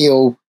I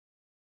feel,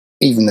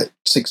 even at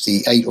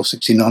 68 or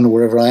 69 or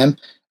wherever I am,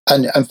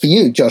 and for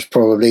you, Josh,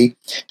 probably,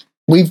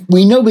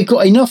 we know we've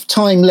got enough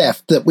time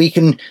left that we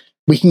can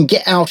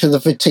get out of the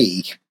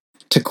fatigue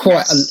to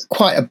quite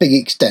a big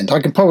extent.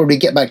 I could probably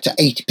get back to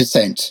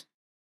 80%,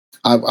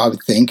 I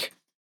would think,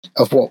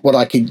 of what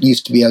I could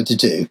used to be able to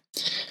do.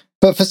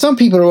 But for some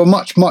people who are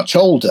much, much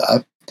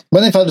older,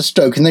 when they've had a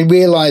stroke and they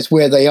realise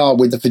where they are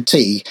with the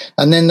fatigue,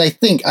 and then they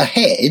think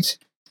ahead,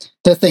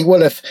 they think,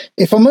 well,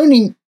 if I'm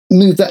only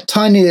move that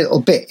tiny little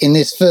bit in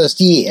this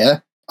first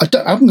year, I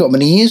haven't got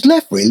many years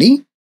left,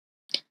 really.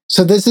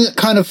 So there's a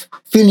kind of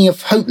feeling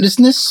of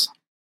hopelessness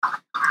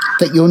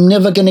that you're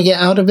never going to get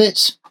out of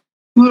it.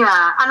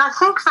 Yeah, and I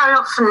think very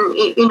often,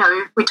 you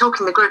know, we talk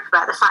in the group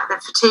about the fact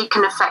that fatigue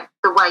can affect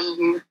the way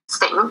you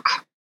think.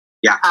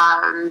 Yeah.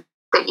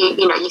 That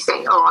you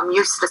think, oh, I'm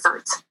useless,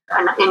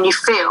 and you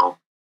feel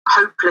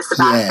hopeless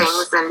about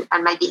things,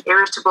 and maybe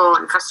irritable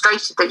and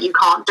frustrated that you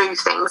can't do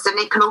things, and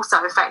it can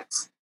also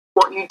affect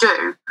what you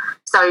do.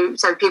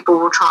 So people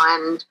will try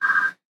and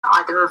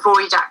either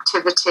avoid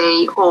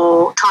activity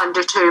or try and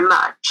do too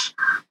much.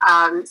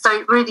 So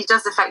it really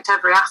does affect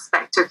every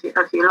aspect of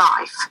your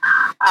life.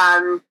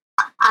 And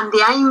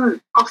the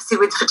aim, obviously,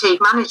 with fatigue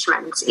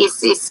management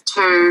is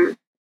to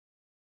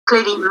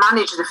clearly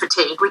manage the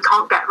fatigue. We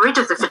can't get rid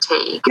of the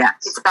fatigue. Yes.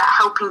 It's about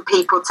helping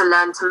people to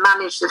learn to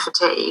manage the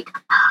fatigue.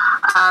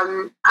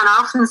 And I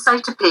often say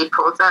to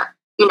people that,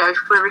 if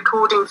we're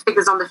recording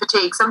figures on the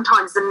fatigue,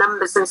 sometimes the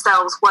numbers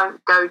themselves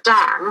won't go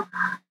down.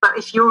 But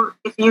if you've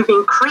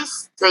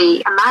increased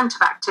the amount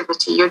of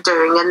activity you're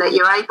doing and that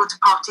you're able to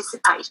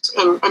participate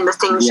in the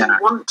things you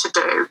want to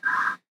do,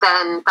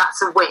 then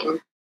that's a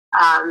win.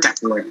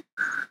 Definitely.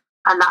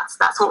 And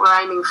that's what we're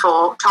aiming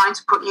for, trying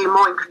to put you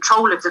more in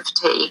control of the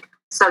fatigue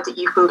so that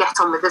you can get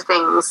on with the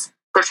things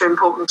that are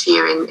important to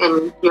you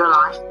in your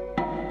life.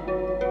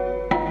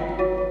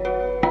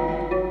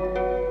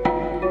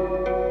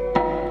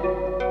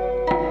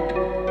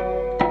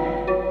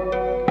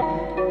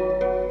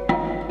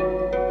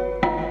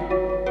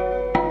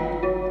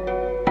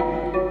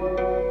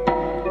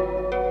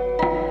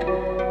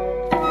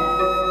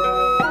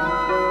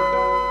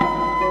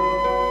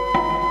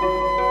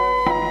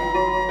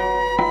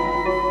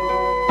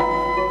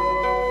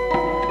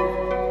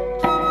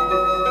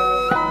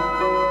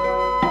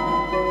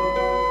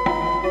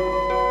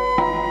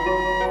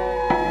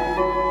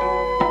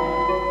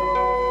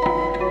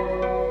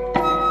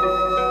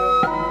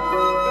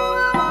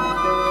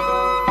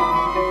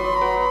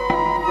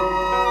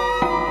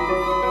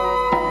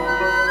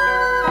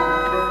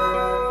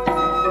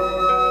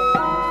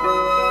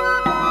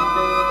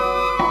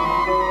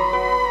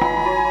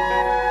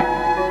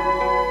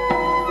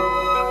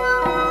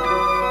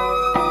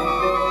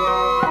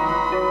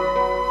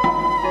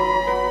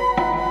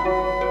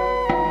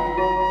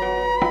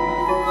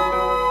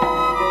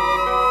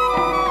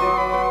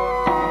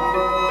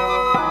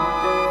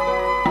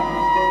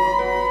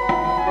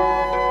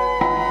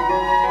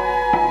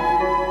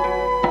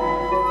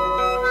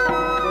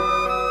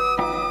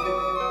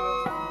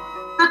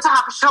 To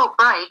have a short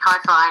break, I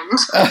find.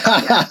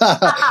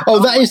 Oh,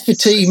 that is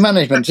fatigue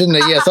management, isn't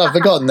it? Yes, I've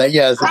forgotten that.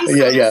 Yes,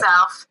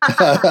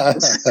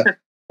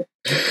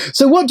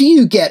 So, what do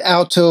you get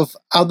out of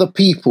other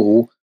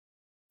people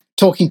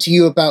talking to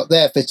you about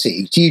their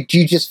fatigue? Do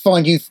you just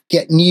find you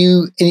get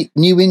new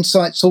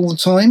insights all the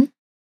time?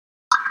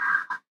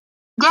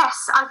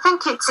 Yes, I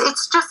think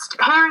it's just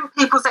hearing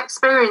people's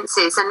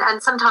experiences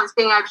and sometimes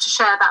being able to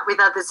share that with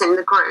others in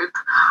the group,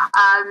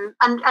 and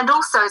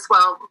also as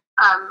well.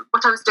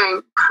 What I was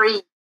doing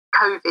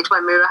pre-COVID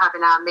when we were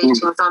having our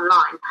meetings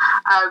online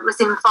was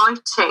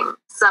inviting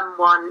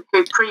someone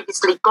who'd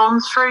previously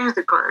gone through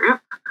the group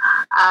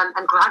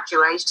and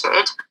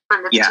graduated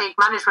from the fatigue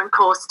management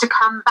course to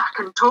come back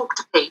and talk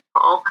to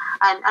people.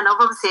 And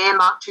I've obviously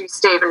earmarked you,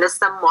 Stephen, as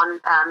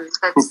someone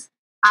that's...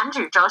 And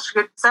you, Josh,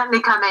 could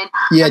certainly come in.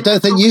 Yeah, I don't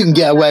think you can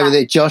get away with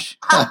it, Josh.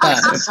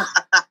 About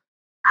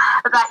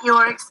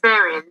your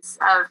experience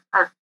of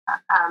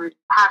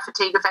how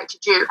fatigue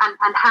affected you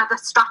and how the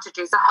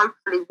strategies are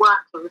hopefully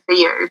working for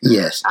you.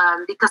 Yes.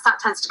 Because that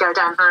tends to go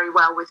down very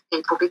well with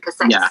people because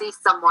they see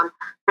someone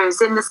who's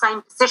in the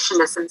same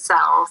position as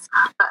themselves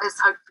but is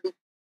hopefully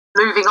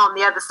moving on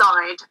the other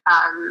side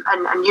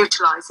and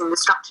utilising the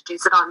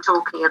strategies that I'm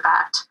talking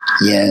about.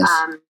 Yes.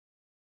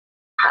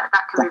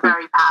 That can be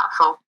very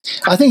powerful.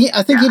 I think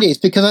it is,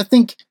 because I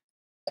think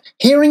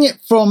hearing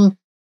it from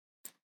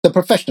the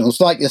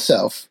professionals like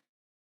yourself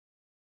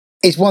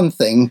is one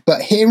thing,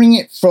 but hearing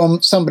it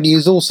from somebody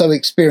who's also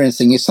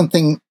experiencing is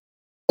something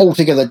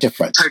altogether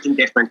different. Totally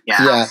different,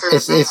 yeah.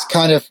 It's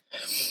kind of,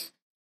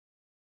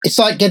 it's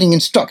like getting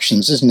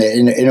instructions, isn't it?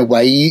 In a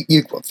way,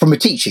 you from a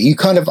teacher, you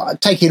kind of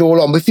take it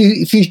all on. If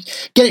you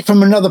get it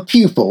from another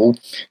pupil,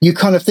 you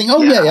kind of think,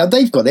 oh yeah,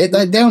 they've got it,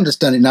 they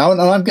understand it now, and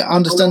I'm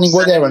understanding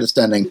what they're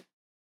understanding.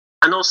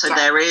 And also,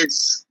 there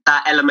is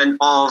that element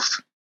of,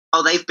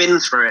 oh, they've been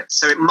through it,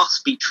 so it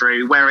must be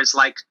true. Whereas,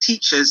 like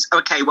teachers,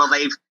 okay, well,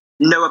 they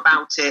know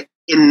about it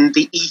in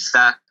the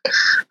ether,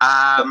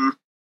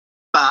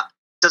 but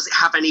does it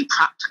have any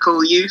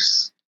practical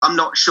use? I'm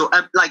not sure.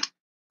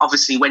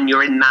 Obviously, when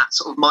you're in that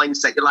sort of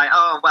mindset, you're like,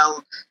 oh,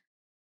 well,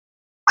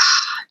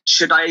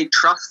 should I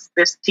trust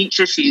this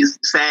teacher? She's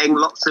saying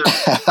lots of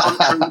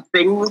contrary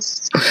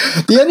things.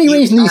 The only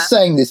reason he's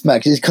saying this,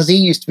 Max, is because he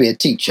used to be a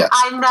teacher.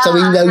 I know. So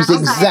he knows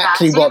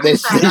exactly what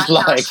this is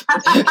like.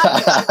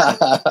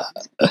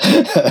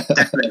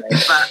 Definitely.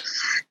 But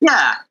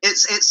yeah,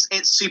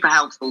 it's super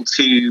helpful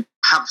to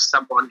have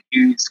someone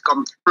who's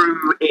gone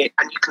through it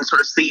and you can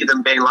sort of see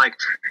them being like,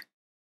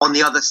 on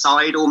the other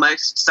side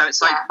almost. So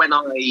it's like when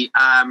I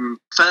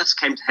first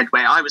came to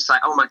Headway, I was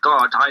like, oh my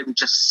God, I'm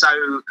just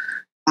so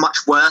much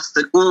worse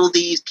than all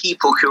these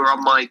people who are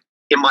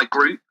in my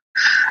group.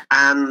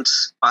 And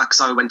because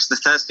I went to the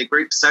Thursday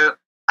group. And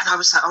I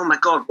was like, oh my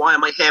God, why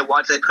am I here?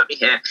 Why did they put me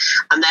here?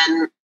 And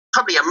then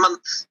probably a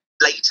month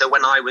later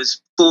when I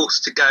was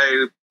forced to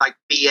go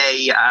be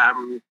a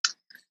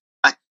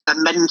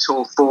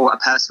mentor for a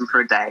person for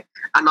a day.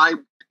 And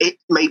it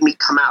made me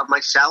come out of my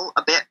shell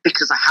a bit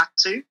because I had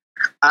to.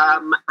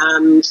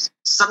 And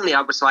suddenly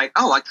I was like,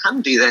 oh, I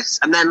can do this.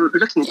 And then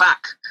looking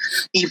back,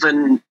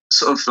 even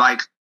sort of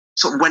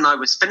when I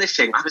was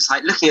finishing, I was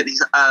like looking at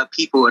these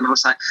people and I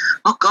was like,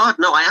 oh God,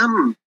 no, I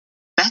am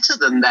better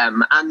than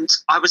them. And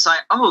I was like,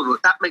 oh,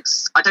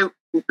 I don't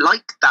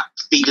like that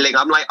feeling.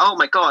 I'm like, oh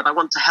my God, I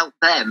want to help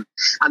them.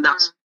 And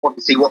that's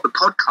obviously what the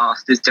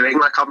podcast is doing.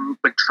 We're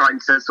trying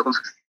to sort of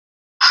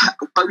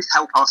both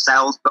help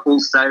ourselves, but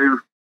also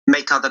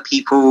make other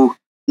people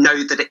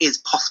know that it is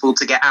possible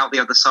to get out the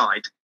other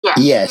side. Yeah.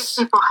 Yes.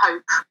 Give people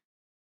hope.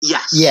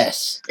 Yes.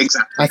 Yes.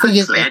 Exactly. I think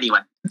Hopefully, anyway.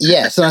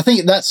 Yes, and I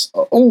think that's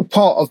all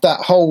part of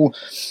that whole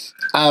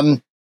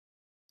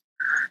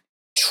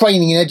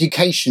training and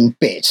education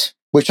bit,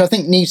 which I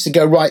think needs to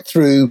go right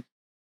through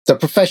the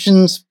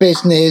professions,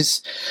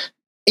 business,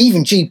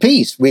 even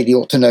GPs really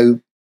ought to know.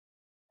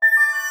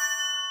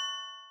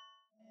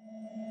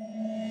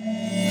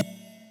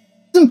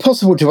 It's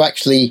impossible to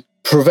actually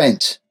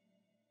prevent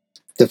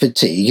the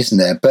fatigue, isn't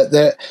there? But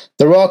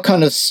there are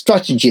kind of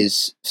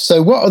strategies.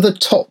 So what are the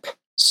top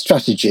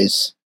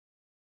strategies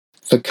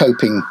for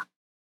coping?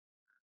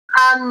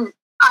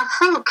 I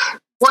think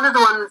one of the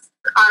ones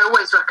I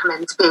always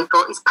recommend to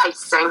people is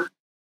pacing.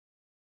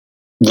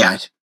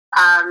 Right.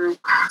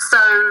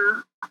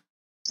 So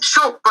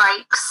short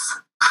breaks,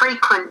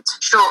 frequent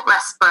short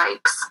rest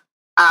breaks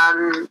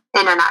in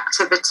an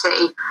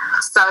activity.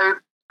 So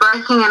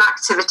breaking an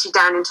activity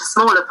down into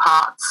smaller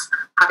parts,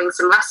 having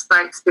some rest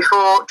breaks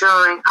before,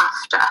 during,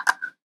 after.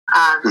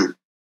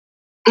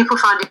 People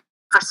find it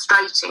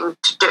frustrating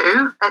to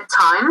do at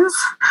times.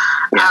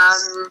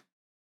 Yes.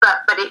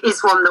 But it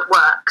is one that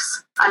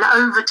works. And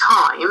over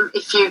time,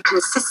 if you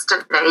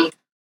consistently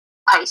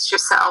pace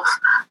yourself,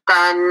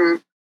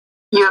 then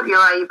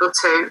you're able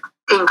to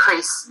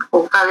increase,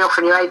 or very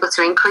often you're able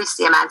to increase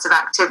the amount of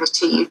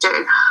activity you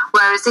do.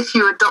 Whereas if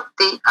you adopt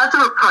the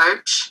other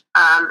approach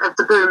of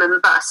the boom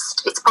and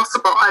bust, it's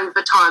possible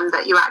over time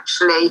that you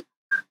actually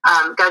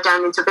go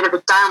down into a bit of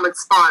a downward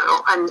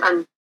spiral,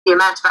 and the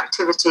amount of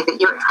activity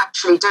that you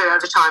actually do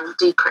over time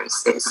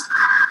decreases.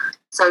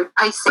 So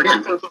pacing,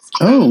 I think, is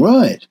key. Oh,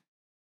 right.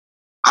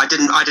 I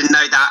didn't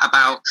know that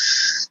about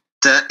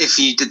that. If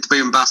you did the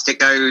boom and bust, it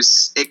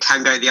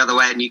can go the other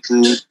way, and you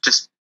can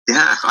just,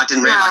 I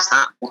didn't realise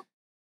that.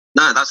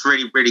 No, that's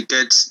really, really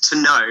good to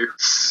know.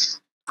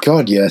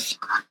 God, yes.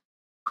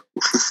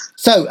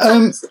 So,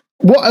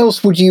 what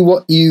else would you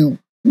want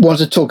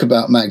to talk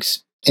about,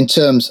 Mags, in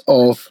terms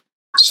of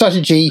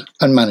strategy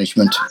and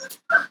management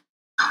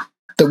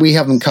that we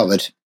haven't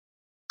covered?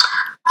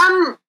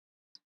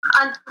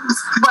 I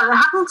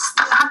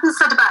haven't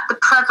said about the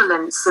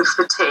prevalence of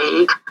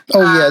fatigue.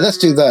 Oh, yeah, let's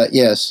do that,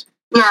 yes.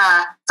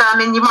 Yeah, so I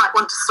mean, you might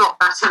want to slot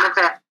that in a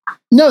bit.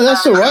 No,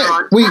 that's all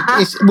right.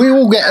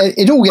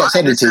 It all gets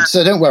edited,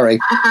 so don't worry.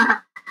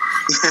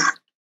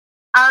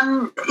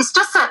 It's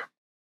just that,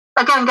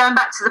 again, going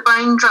back to the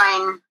brain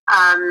drain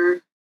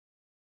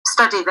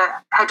study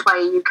that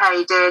Headway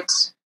UK did,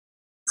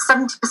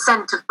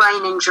 70% of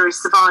brain injury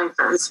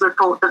survivors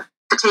report that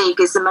fatigue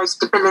is the most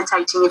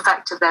debilitating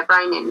effect of their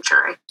brain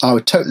injury. I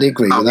would totally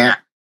agree with that.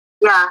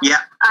 Yeah.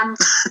 And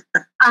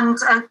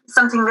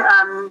something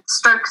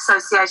Stroke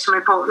Association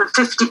report that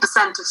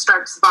 50% of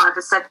stroke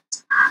survivors said,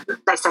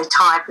 they say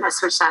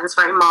tiredness, which sounds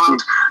very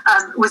mild,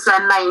 was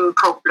their main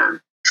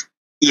problem.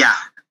 Yeah.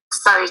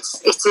 So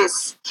it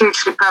is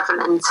hugely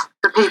prevalent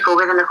for people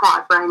with an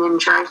acquired brain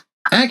injury.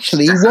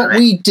 Actually, what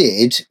we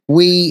did,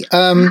 we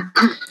did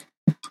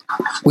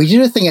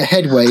a thing at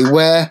Headway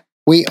where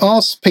we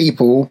asked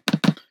people.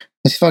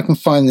 Let's see if I can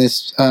find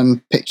this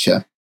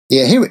picture.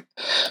 Yeah, here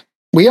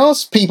we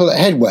asked people at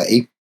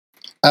Headway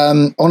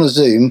on a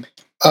Zoom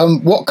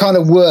what kind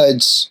of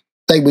words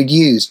they would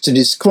use to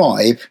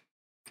describe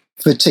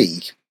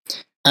fatigue.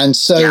 And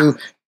so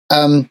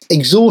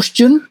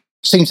exhaustion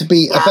seemed to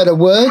be a better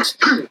word.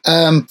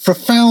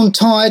 Profound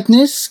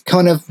tiredness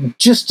kind of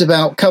just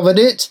about covered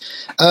it.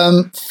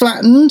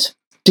 Flattened,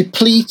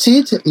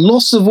 depleted,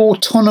 loss of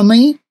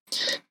autonomy,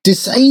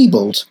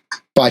 disabled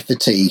by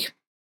fatigue.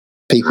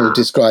 People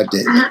described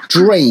it.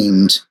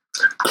 Drained,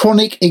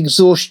 chronic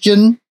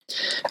exhaustion,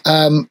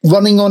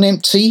 running on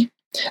empty.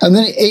 And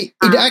then it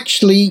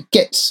actually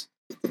gets,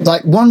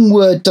 like, one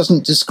word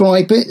doesn't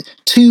describe it,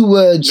 two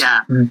words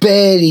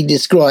barely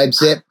describes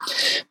it,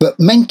 but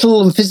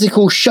mental and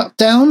physical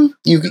shutdown,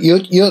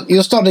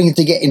 you're starting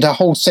to get into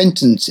whole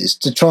sentences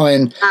to try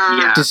and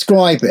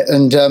describe it.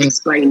 And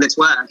explain this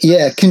word.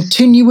 Yeah,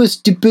 continuous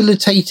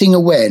debilitating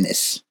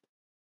awareness,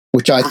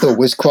 which I thought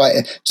was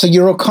so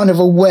you're kind of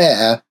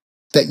aware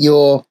that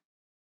you're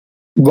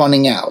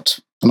running out.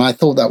 And I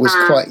thought that was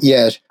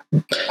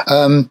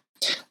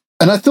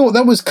and I thought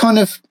that was kind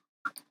of,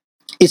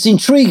 it's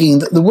intriguing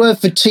that the word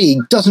fatigue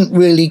doesn't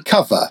really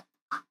cover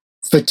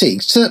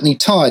fatigue. Certainly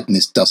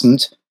tiredness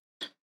doesn't.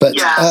 But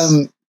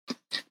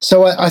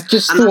so I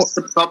just thought that's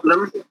the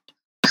problem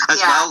as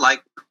well.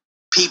 Like,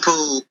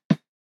 people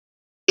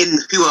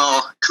who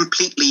are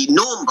completely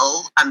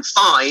normal and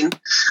fine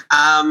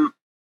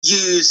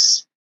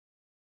use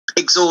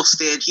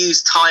exhausted,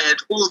 use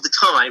tired all the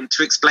time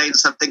to explain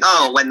something.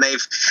 Oh, when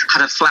they've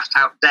had a flat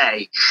out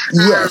day.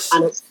 Yes.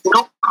 And it's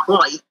not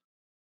quite.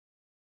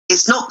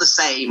 It's not the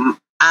same.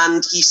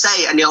 And you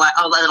say it and you're like,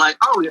 oh, they're like,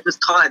 oh, you're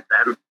just tired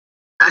then.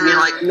 And you're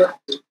like, no,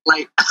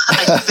 like,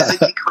 I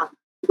physically can't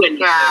do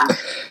anything.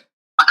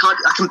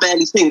 I can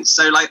barely think.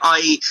 So, like,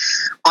 I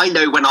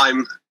know when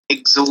I'm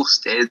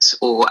exhausted,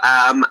 or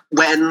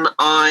when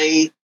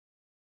I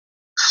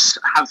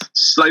have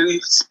slow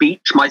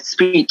speech. My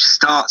speech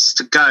starts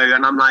to go,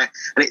 and and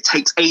it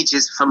takes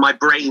ages for my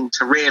brain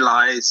to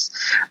realise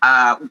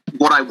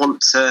what I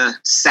want to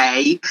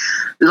say.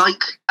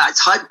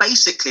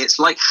 Basically, it's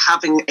like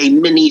having a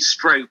mini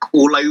stroke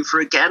all over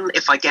again.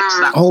 If I get to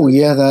that. Oh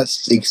yeah,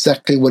 that's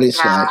exactly what it's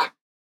like.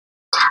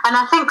 And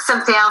I think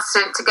something else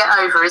to get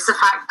over is the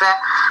fact that,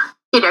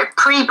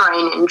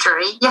 pre-brain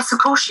injury, yes, of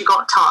course you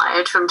got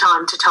tired from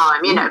time to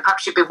time.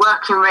 Perhaps you've been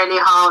working really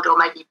hard, or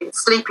maybe you've been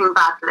sleeping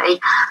badly.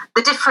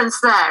 The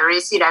difference there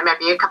is,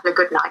 maybe a couple of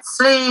good nights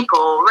sleep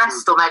or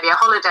rest, or maybe a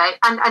holiday,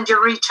 and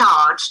you're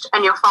recharged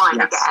and you're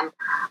fine again.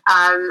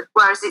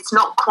 Whereas it's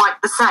not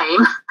quite the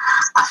same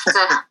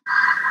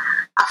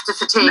after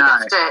fatigue,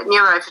 after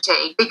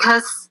neurofatigue,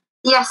 because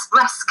yes,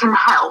 rest can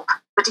help,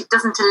 but it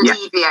doesn't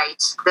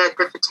alleviate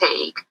the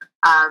fatigue.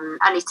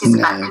 And it is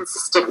about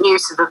consistent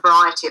use of a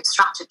variety of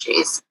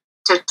strategies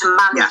to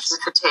manage the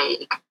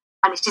fatigue.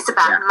 And it is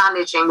about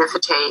managing the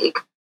fatigue.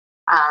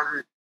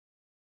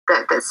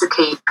 That's the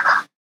key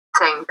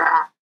thing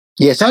there.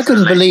 Yes, I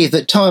couldn't believe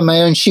that tying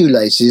my own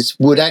shoelaces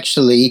would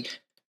actually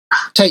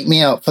take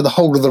me out for the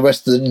whole of the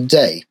rest of the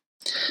day.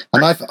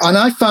 And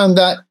I found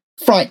that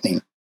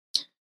frightening,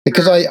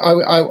 because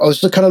I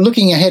was kind of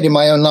looking ahead in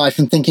my own life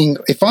and thinking,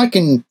 if I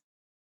can,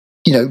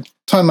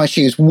 tie my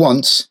shoes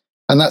once,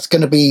 and that's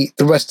going to be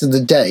the rest of the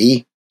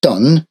day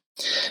done,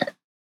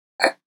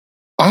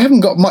 I haven't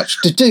got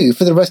much to do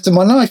for the rest of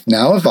my life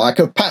now. If I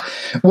could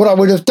what I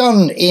would have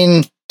done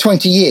in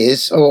 20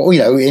 years, or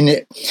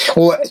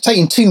or say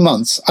in 2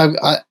 months, I'm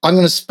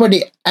going to spread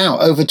it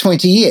out over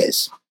 20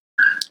 years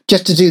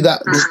just to do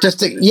that.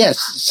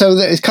 So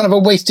that it's kind of a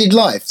wasted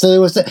life. So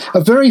there was a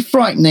very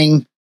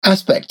frightening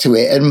aspect to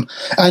it, and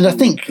I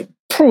think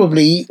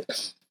probably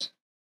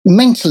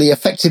mentally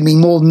affected me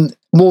more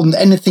than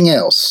anything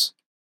else.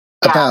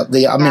 About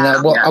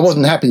I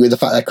wasn't happy with the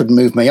fact I couldn't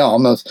move my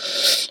arm, because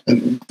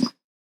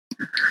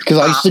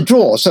I used to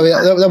draw, so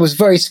that was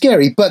very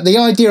scary. But the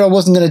idea I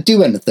wasn't going to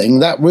do anything,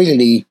 that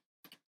really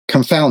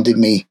confounded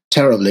me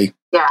terribly.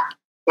 Yeah.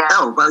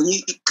 Oh, well,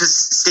 because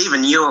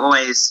Stephen, you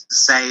always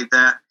say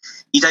that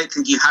you don't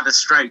think you had a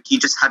stroke, you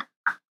just had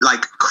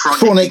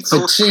chronic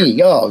fatigue.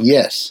 Oh,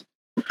 yes.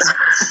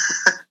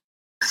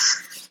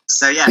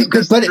 So yeah,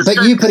 but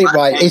you put it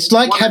right. It's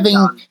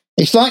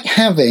like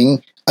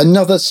having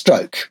another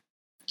stroke.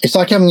 It's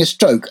like having a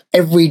stroke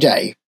every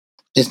day,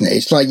 isn't it?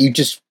 It's like you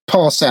just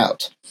pass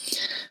out.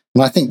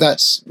 And I think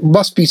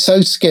must be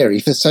so scary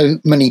for so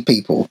many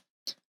people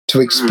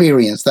to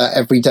experience that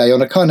every day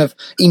on a kind of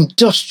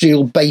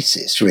industrial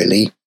basis,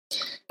 really.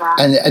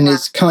 And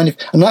it's kind of,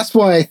 and that's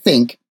why I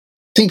think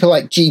people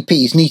like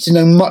GPs need to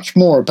know much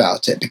more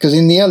about it, because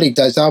in the early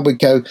days I'd be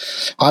going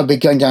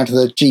down to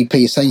the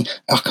GP saying,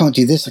 I can't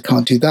do this, I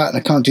can't do that, and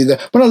I can't do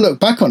that. When I look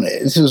back on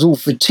it, this was all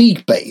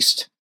fatigue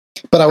based.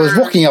 But I was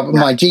rocking up at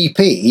my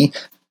GP,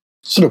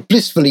 sort of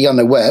blissfully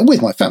unaware,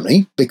 with my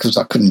family, because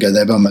I couldn't go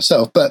there by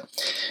myself. But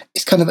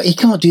it's kind of, he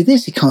can't do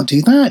this, he can't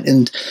do that,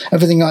 and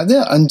everything like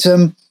that.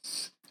 And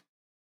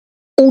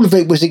all of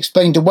it was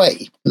explained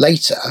away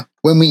later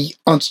when we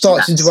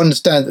started to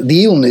understand that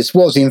the illness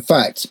was, in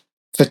fact,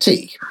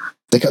 fatigue,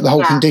 the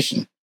whole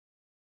condition.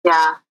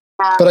 Yeah.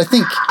 But I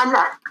think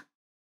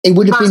it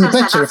would have been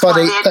better if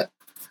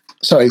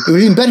Sorry, it would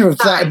have been better if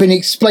that had been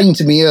explained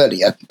to me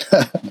earlier.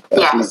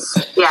 Yes,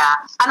 yeah.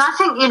 And I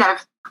think,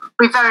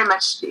 we very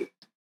much,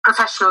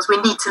 professionals, we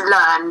need to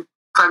learn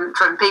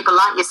from people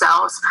like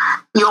yourselves,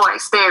 your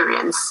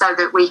experience, so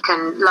that we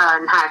can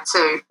learn how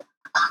to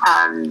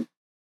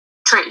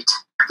treat.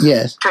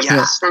 Yes.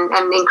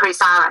 And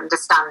increase our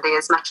understanding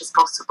as much as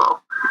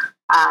possible,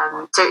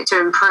 to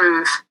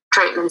improve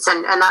treatments.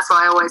 And that's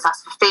why I always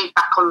ask for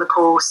feedback on the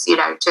course,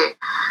 to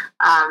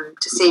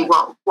see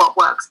what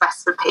works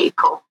best for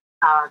people.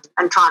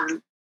 And try and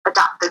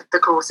adapt the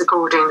course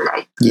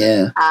accordingly.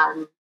 Yeah.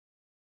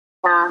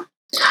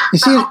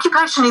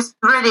 Occupation is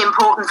really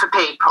important for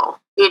people,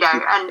 and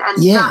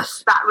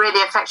that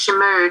really affects your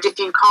mood if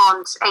you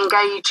can't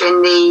engage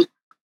in the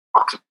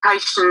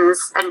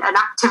occupations and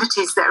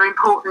activities that are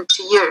important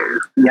to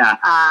you. Yeah.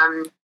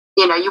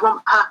 You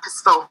want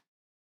purposeful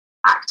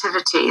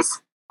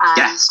activities.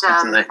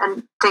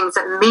 And things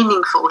that are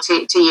meaningful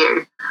to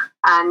you,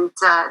 and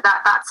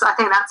I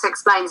think that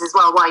explains as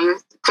well why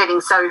you're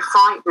feeling so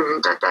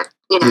frightened at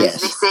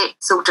is this it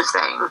sort of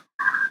thing,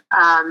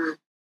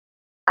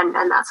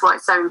 and that's why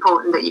it's so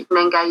important that you can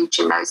engage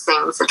in those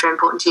things that are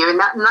important to you, and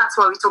that's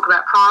why we talk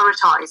about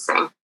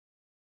prioritising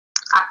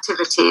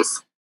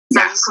activities,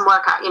 so you can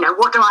work out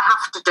what do I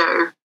have to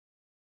do,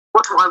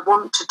 what do I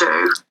want to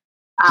do,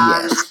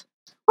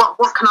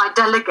 what can I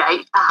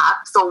delegate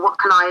perhaps, or what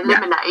can I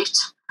eliminate.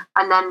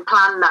 And then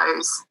plan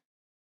those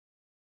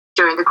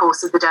during the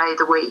course of the day,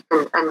 the week,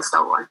 and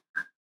so on,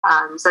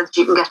 so that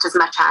you can get as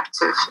much out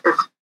of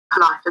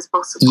life as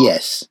possible.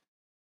 Yes.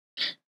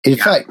 In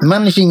fact,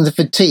 managing the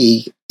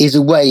fatigue is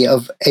a way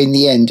of, in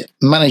the end,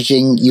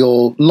 managing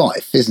your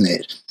life, isn't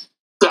it?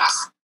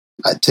 Yes.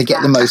 To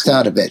get the most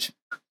out of it.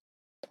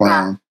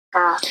 Wow.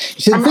 And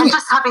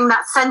just having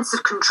that sense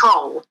of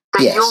control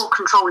that you're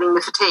controlling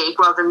the fatigue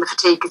rather than the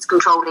fatigue is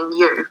controlling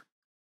you.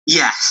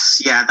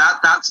 Yes, yeah,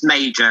 that's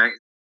major.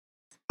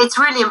 It's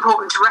really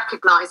important to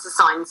recognise the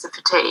signs of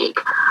fatigue,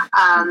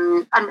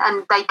 and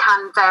they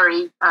can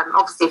vary,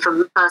 obviously,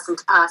 from person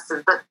to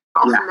person, but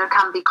often there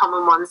can be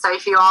common ones. So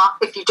if you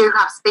do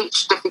have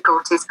speech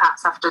difficulties,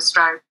 perhaps after a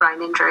stroke,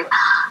 brain injury,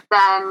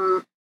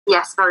 then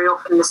yes, very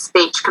often the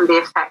speech can be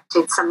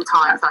affected.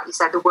 Sometimes, like you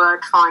said, the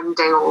word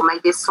finding or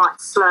maybe a slight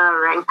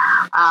slurring.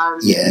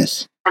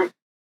 Yes, and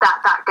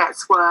that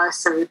gets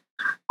worse, and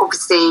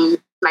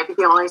obviously maybe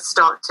the eyes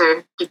start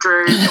to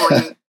droop,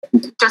 or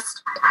you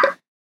just.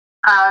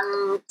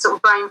 Sort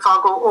of brain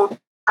fog, or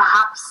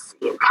perhaps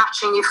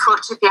catching your foot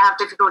if you have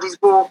difficulties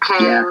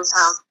walking,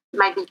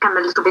 maybe become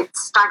a little bit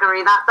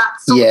staggery, that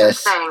sort of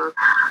thing,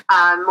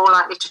 more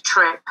likely to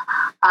trip.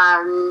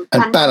 And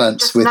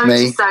balance just with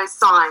notice me. those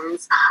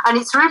signs. And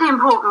it's really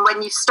important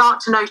when you start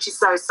to notice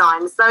those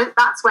signs,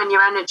 that's when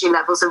your energy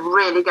levels are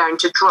really going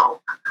to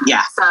drop.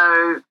 Yeah.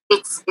 So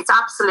it's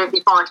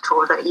absolutely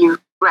vital that you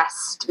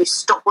rest, you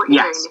stop what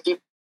you're doing. If you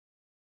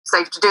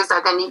safe to do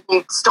so, then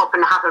you stop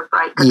and have a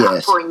break at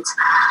that point.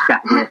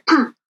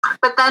 Yeah.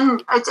 But then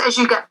as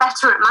you get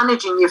better at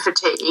managing your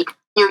fatigue,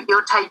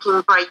 you're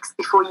taking breaks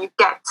before you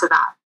get to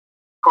that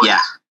point.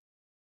 Yeah.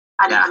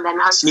 And then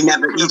hopefully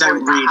you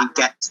don't really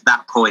get to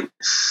that point.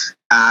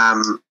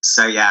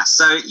 So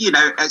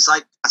it's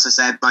like, as I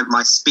said,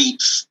 my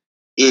speech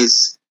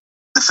is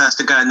the first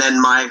to go, and then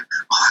I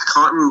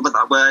can't remember what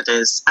that word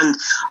is, and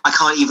I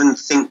can't even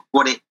think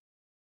what it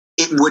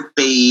would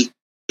be.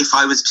 If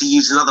I was to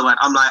use another word,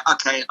 I'm like,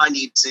 okay, I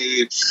need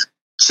to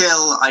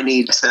chill. I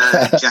need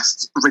to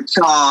just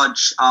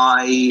recharge.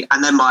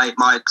 And then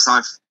because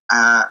I've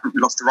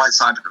lost the right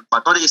side of my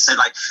body, so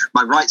like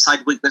my right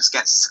side weakness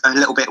gets a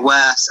little bit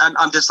worse, and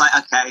I'm just like,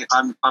 okay,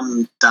 I'm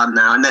done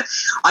now. And then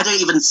I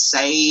don't even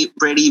say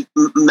really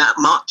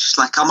much.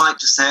 Like I might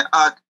just say,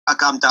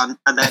 I'm done,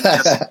 and then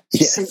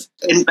just sit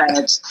in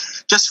bed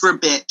just for a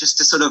bit, just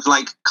to sort of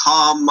like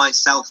calm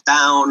myself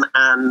down.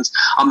 And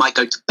I might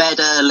go to bed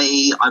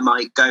early. I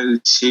might go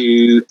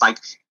to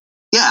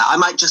I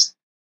might just,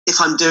 if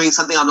I'm doing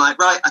something, I'm like,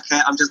 right, okay,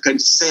 I'm just going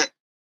to sit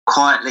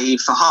quietly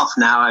for half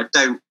an hour.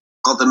 Don't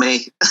bother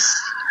me,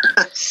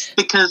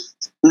 because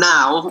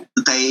now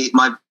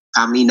my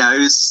family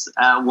knows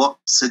what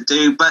to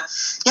do. But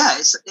yeah,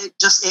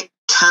 it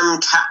can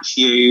catch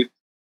you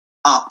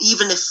up,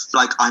 even if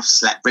like I've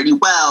slept really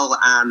well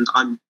and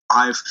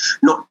I've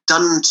not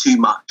done too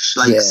much.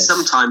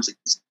 Sometimes it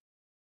just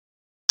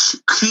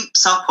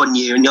creeps up on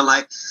you, and you're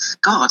like,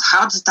 God,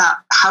 how did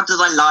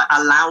I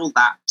allow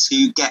that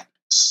to get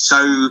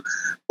so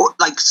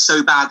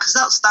bad?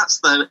 Because that's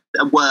the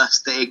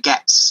worst that it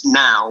gets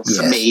now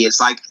for me.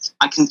 It's like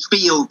I can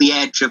feel the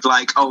edge of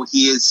like,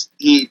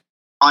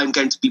 I'm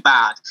going to be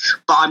bad,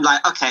 but I'm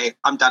like, okay,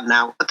 I'm done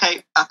now.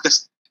 Okay,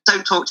 just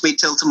don't talk to me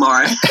till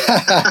tomorrow.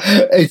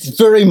 It's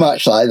very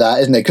much like that,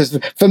 isn't it? Because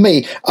for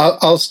me,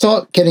 I'll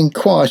start getting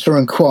quieter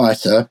and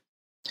quieter,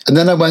 and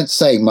then I won't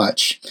say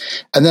much.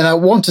 And then I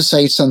want to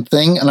say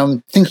something, and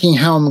I'm thinking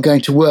how I'm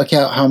going to work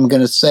out how I'm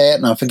going to say it,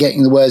 and I'm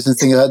forgetting the words and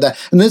things like that.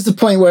 And there's the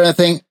point where I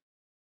think,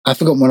 I've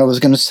forgotten what I was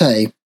going to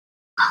say.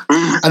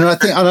 And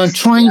I'm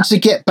trying to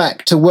get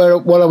back to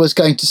what I was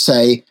going to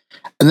say.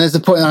 And there's the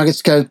point where I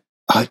just go,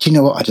 do you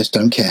know what? I just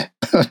don't care.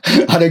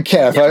 I don't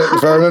care if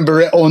I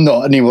remember it or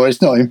not anymore.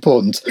 It's not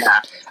important.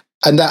 Yeah.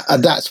 And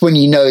that's when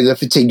you know the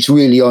fatigue's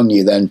really on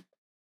you then.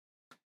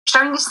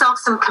 Showing yourself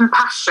some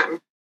compassion.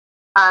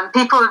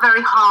 People are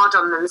very hard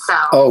on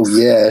themselves. Oh,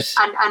 yes.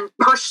 And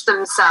push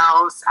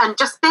themselves, and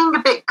just being a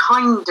bit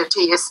kinder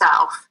to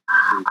yourself,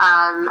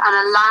 and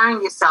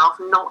allowing yourself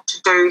not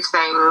to do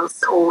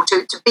things or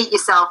to beat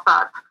yourself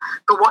up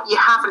for what you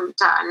haven't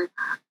done,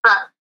 but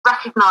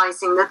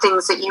recognising the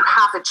things that you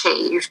have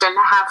achieved and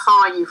how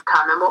far you've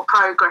come and what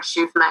progress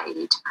you've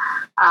made.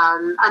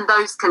 And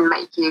those can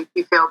make you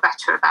feel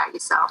better about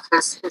yourself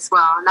as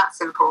well, and that's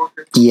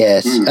important.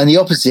 Yes, and the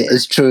opposite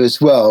is true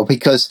as well,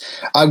 because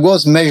I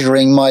was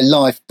measuring my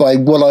life by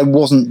what I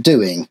wasn't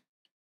doing.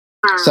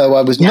 So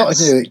I was not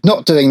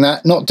doing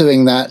that.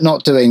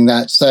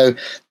 So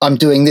I'm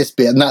doing this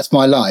bit, and that's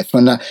my life.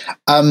 And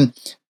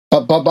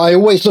But by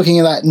always looking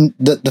at that, and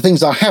the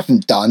things I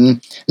haven't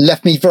done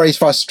left me very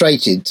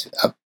frustrated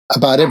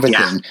about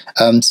everything.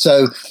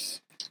 So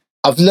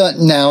I've learnt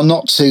now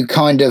not to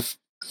kind of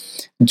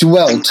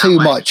dwell too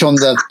much on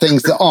the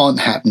things that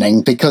aren't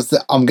happening, because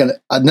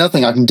another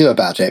thing I can do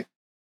about it.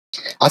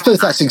 I suppose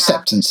that's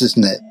acceptance,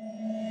 isn't it?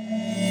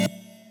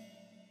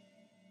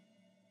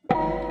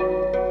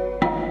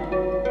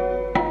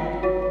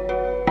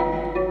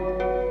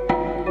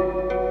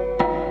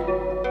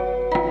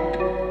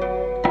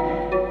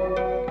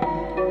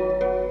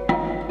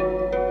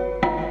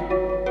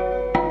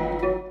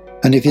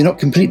 And if you're not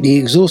completely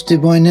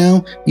exhausted by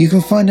now, you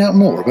can find out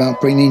more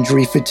about brain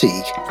injury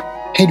fatigue.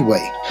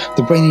 Headway,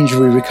 the brain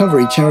injury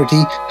recovery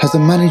charity, has a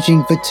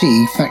Managing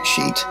Fatigue fact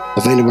sheet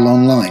available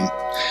online,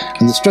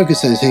 and the Stroke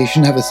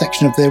Association have a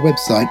section of their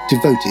website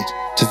devoted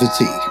to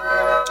fatigue.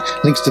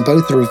 Links to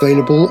both are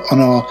available on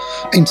our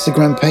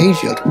Instagram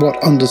page at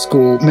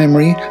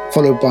what_memory,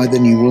 followed by the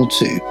numeral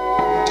 2.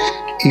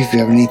 If you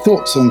have any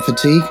thoughts on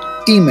fatigue,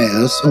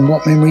 email us on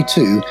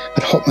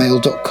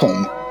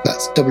whatmemory2@hotmail.com.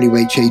 That's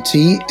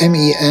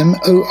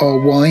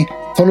WHATMEMORY,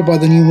 followed by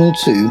the numeral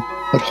 2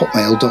 at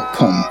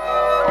hotmail.com.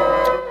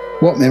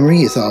 What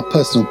Memory is our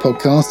personal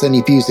podcast.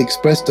 Any views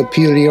expressed are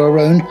purely our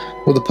own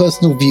or the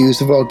personal views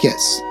of our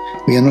guests.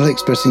 We are not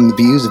expressing the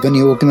views of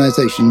any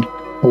organisation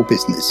or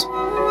business.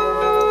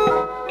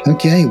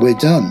 Okay, we're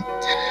done.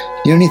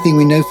 The only thing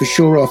we know for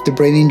sure after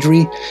brain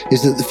injury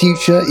is that the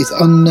future is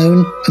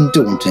unknown and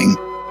daunting,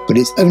 but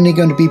it's only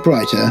going to be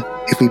brighter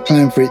if we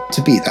plan for it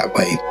to be that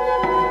way.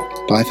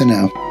 Bye for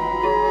now.